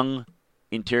young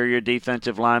interior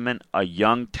defensive lineman, a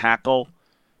young tackle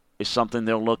is something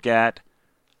they'll look at.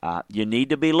 You need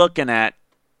to be looking at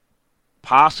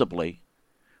possibly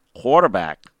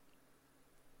quarterback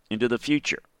into the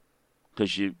future,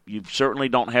 because you certainly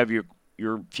don't have your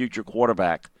future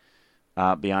quarterback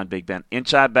beyond Big Ben.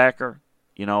 Inside backer,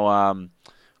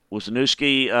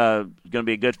 Wisniewski going to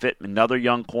be a good fit. Another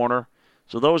young corner.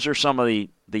 So those are some of the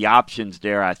options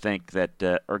there, I think, that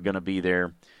are going to be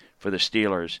there for the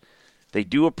Steelers. They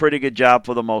do a pretty good job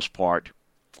for the most part,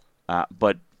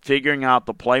 but figuring out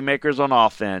the playmakers on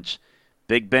offense,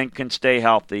 Big Ben can stay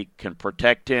healthy, can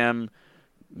protect him,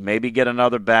 maybe get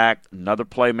another back, another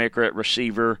playmaker at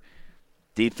receiver.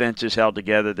 Defense is held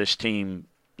together. This team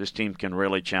can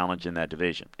really challenge in that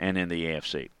division and in the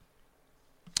AFC.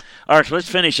 All right, so let's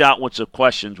finish out with some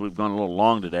questions. We've gone a little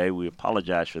long today. We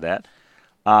apologize for that.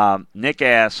 Nick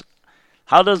asks,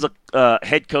 how does the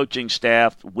head coaching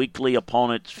staff weekly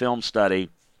opponents film study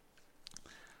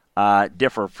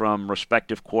differ from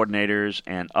respective coordinators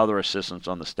and other assistants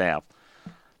on the staff?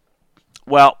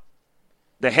 Well,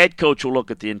 the head coach will look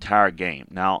at the entire game.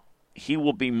 Now, he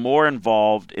will be more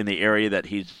involved in the area that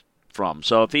he's from.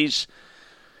 So if he's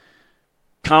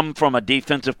come from a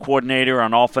defensive coordinator or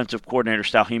an offensive coordinator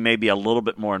style, he may be a little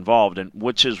bit more involved. And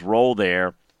what's his role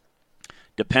there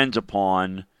depends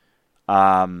upon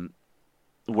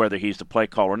whether he's the play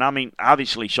caller. Now, I mean,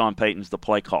 obviously Sean Payton's the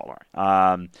play caller.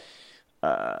 Kyle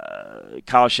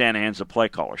Shanahan's the play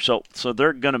caller. So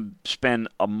they're going to spend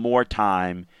more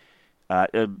time.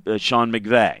 Sean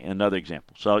McVay, another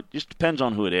example. So it just depends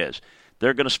on who it is.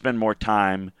 They're going to spend more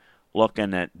time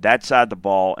looking at that side of the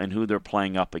ball and who they're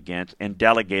playing up against and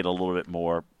delegate a little bit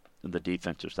more the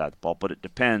defensive side of the ball. But it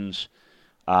depends,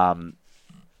 but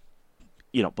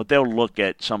they'll look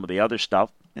at some of the other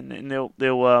stuff and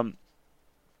they'll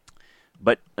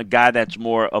but a guy that's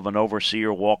more of an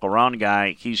overseer, walk-around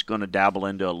guy, he's going to dabble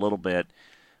into a little bit.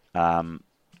 But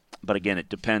again, it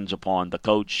depends upon the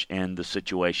coach and the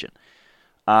situation.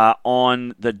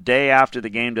 On the day after the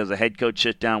game, does the head coach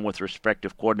sit down with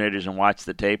respective coordinators and watch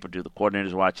the tape, or do the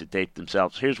coordinators watch the tape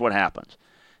themselves? Here's what happens.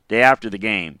 Day after the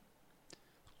game,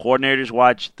 coordinators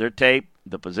watch their tape,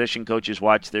 the position coaches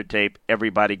watch their tape,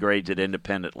 everybody grades it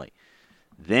independently.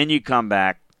 Then you come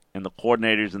back, and the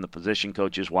coordinators and the position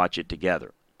coaches watch it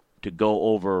together to go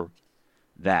over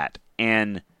that.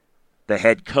 And the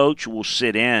head coach will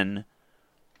sit in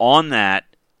on that.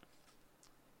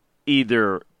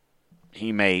 Either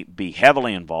he may be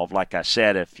heavily involved. Like I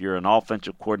said, if you're an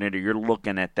offensive coordinator, you're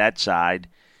looking at that side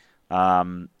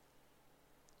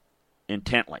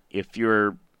intently. If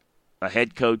you're a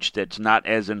head coach that's not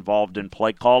as involved in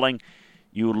play calling,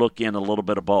 you look in a little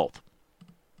bit of both.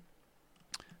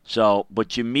 So,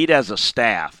 but you meet as a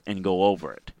staff and go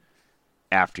over it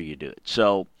after you do it.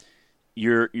 So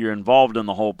you're involved in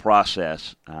the whole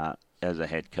process as a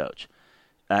head coach.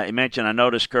 He mentioned, I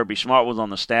noticed Kirby Smart was on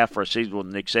the staff for a season with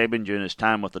Nick Saban during his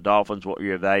time with the Dolphins. What were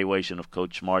your evaluation of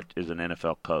Coach Smart as an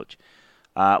NFL coach?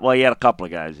 Well, he had a couple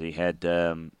of guys. He had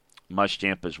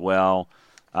Muschamp as well.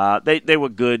 They were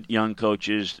good young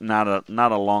coaches, not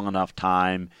a long enough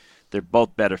time. They're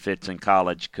both better fits in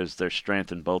college because their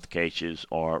strength in both cases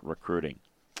are recruiting.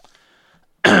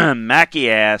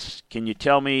 Mackey asks, can you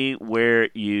tell me where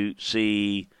you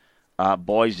see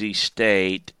Boise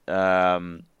State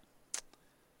let's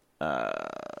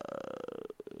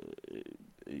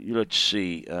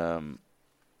see. You're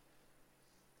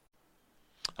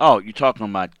talking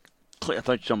about I thought you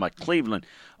were talking about Cleveland.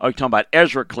 Oh, you're talking about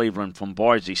Ezra Cleveland from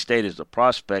Boise State as a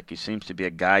prospect. He seems to be a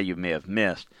guy you may have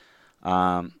missed.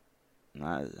 I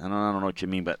don't know what you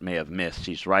mean by may have missed.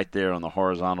 He's right there on the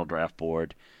horizontal draft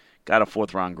board. Got a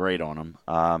 4th-round grade on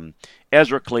him.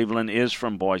 Ezra Cleveland is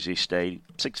from Boise State,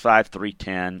 6'5",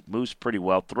 310, moves pretty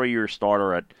well. 3-year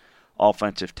starter at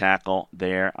offensive tackle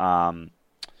there.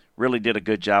 Really did a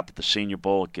good job at the Senior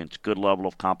Bowl against good level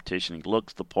of competition. He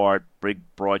looks the part, big,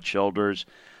 broad shoulders,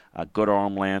 good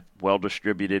arm length,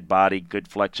 well-distributed body, good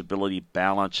flexibility,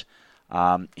 balance.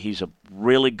 He's a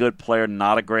really good player,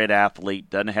 not a great athlete,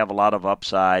 doesn't have a lot of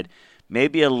upside.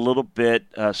 Maybe a little bit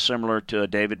similar to a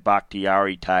David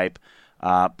Bakhtiari type,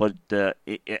 but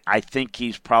I think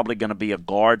he's probably going to be a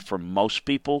guard for most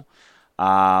people.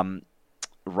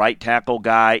 Right tackle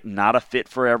guy, not a fit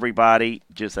for everybody,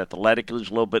 just athletically is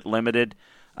a little bit limited.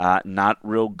 Not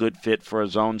real good fit for a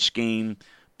zone scheme,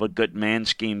 but good man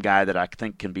scheme guy that I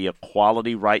think can be a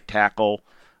quality right tackle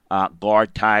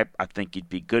guard type. I think he'd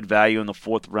be good value in the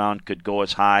 4th round, could go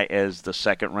as high as the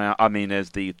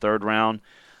 3rd round.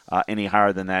 Any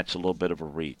higher than that's a little bit of a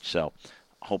reach. So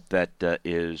I hope that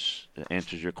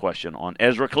answers your question on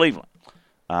Ezra Cleveland,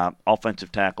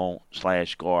 offensive tackle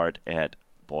 / guard at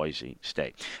Boise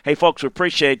State. Hey, folks, we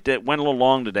appreciate it. Went a little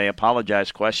long today.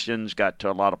 Apologize. Questions got to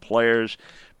a lot of players.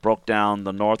 Broke down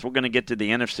the North. We're going to get to the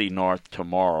NFC North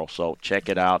tomorrow, so check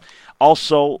it out.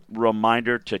 Also,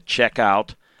 reminder to check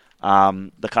out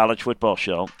the College Football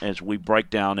Show as we break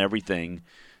down everything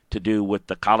to do with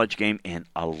the college game and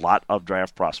a lot of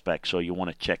draft prospects, so you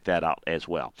want to check that out as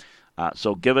well.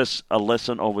 So give us a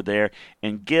listen over there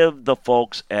and give the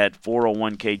folks at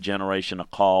 401k Generation a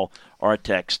call or a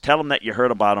text. Tell them that you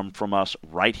heard about them from us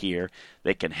right here.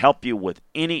 They can help you with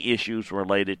any issues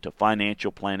related to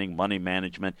financial planning, money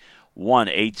management.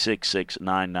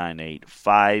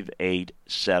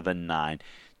 1-866-998-5879.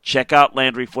 Check out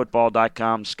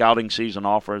LandryFootball.com. Scouting season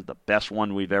offer, the best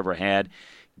one we've ever had.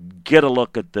 Get a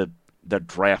look at the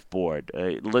draft board.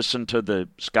 Listen to the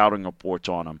scouting reports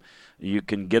on them. You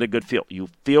can get a good feel. You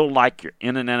feel like you're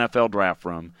in an NFL draft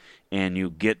room, and you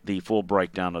get the full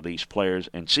breakdown of these players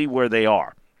and see where they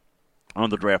are on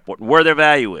the draft board, where their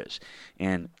value is,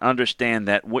 and understand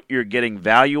that what you're getting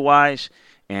value-wise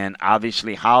and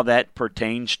obviously how that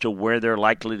pertains to where they're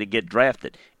likely to get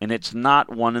drafted. And it's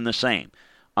not one and the same.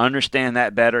 Understand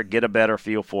that better, get a better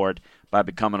feel for it by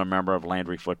becoming a member of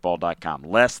LandryFootball.com.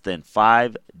 Less than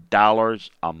 $5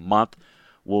 a month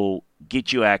will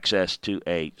get you access to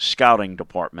a scouting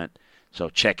department, so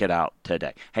check it out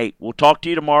today. Hey, we'll talk to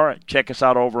you tomorrow. Check us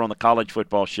out over on the College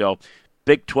Football Show.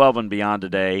 Big 12 and beyond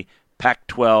today,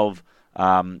 Pac-12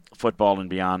 football and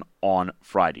beyond on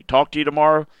Friday. Talk to you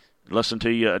tomorrow. Listen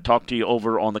to you, talk to you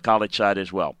over on the college side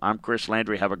as well. I'm Chris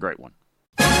Landry. Have a great one.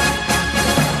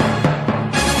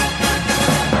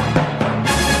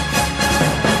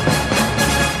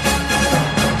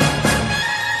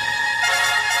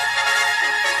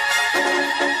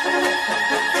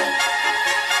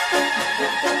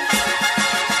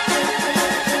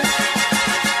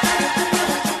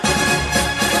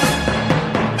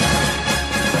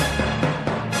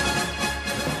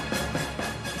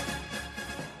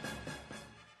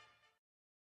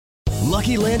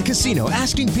 Lucky Land Casino,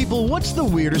 asking people, what's the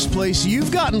weirdest place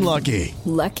you've gotten lucky?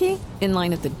 Lucky? In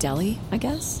line at the deli, I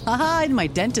guess? Aha, in my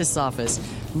dentist's office.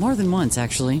 More than once,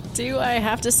 actually. Do I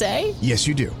have to say? Yes,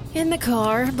 you do. In the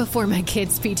car before my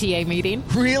kids' PTA meeting.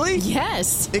 Really?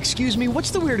 Yes. Excuse me, what's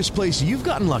the weirdest place you've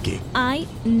gotten lucky? I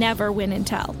never win and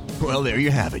tell. Well, there you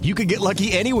have it. You can get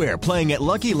lucky anywhere, playing at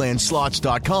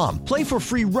LuckyLandSlots.com. Play for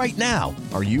free right now.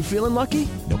 Are you feeling lucky?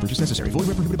 No purchase necessary. Void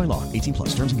where prohibited by law.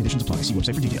 18+. Terms and conditions apply. See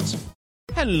website for details.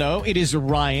 Hello, it is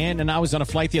Ryan, and I was on a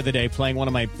flight the other day playing one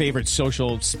of my favorite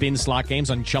social spin slot games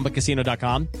on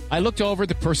ChumbaCasino.com. I looked over at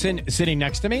the person sitting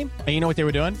next to me, and you know what they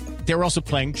were doing? They were also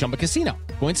playing Chumba Casino.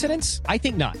 Coincidence? I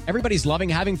think not. Everybody's loving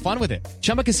having fun with it.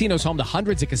 Chumba Casino is home to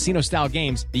hundreds of casino-style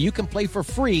games that you can play for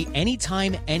free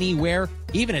anytime, anywhere,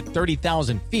 even at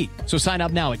 30,000 feet. So sign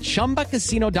up now at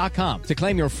ChumbaCasino.com to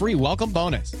claim your free welcome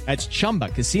bonus. That's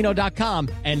ChumbaCasino.com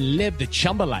and live the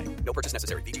Chumba life. No purchase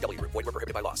necessary. VGW. Void where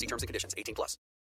prohibited by law. See terms and conditions. 18+.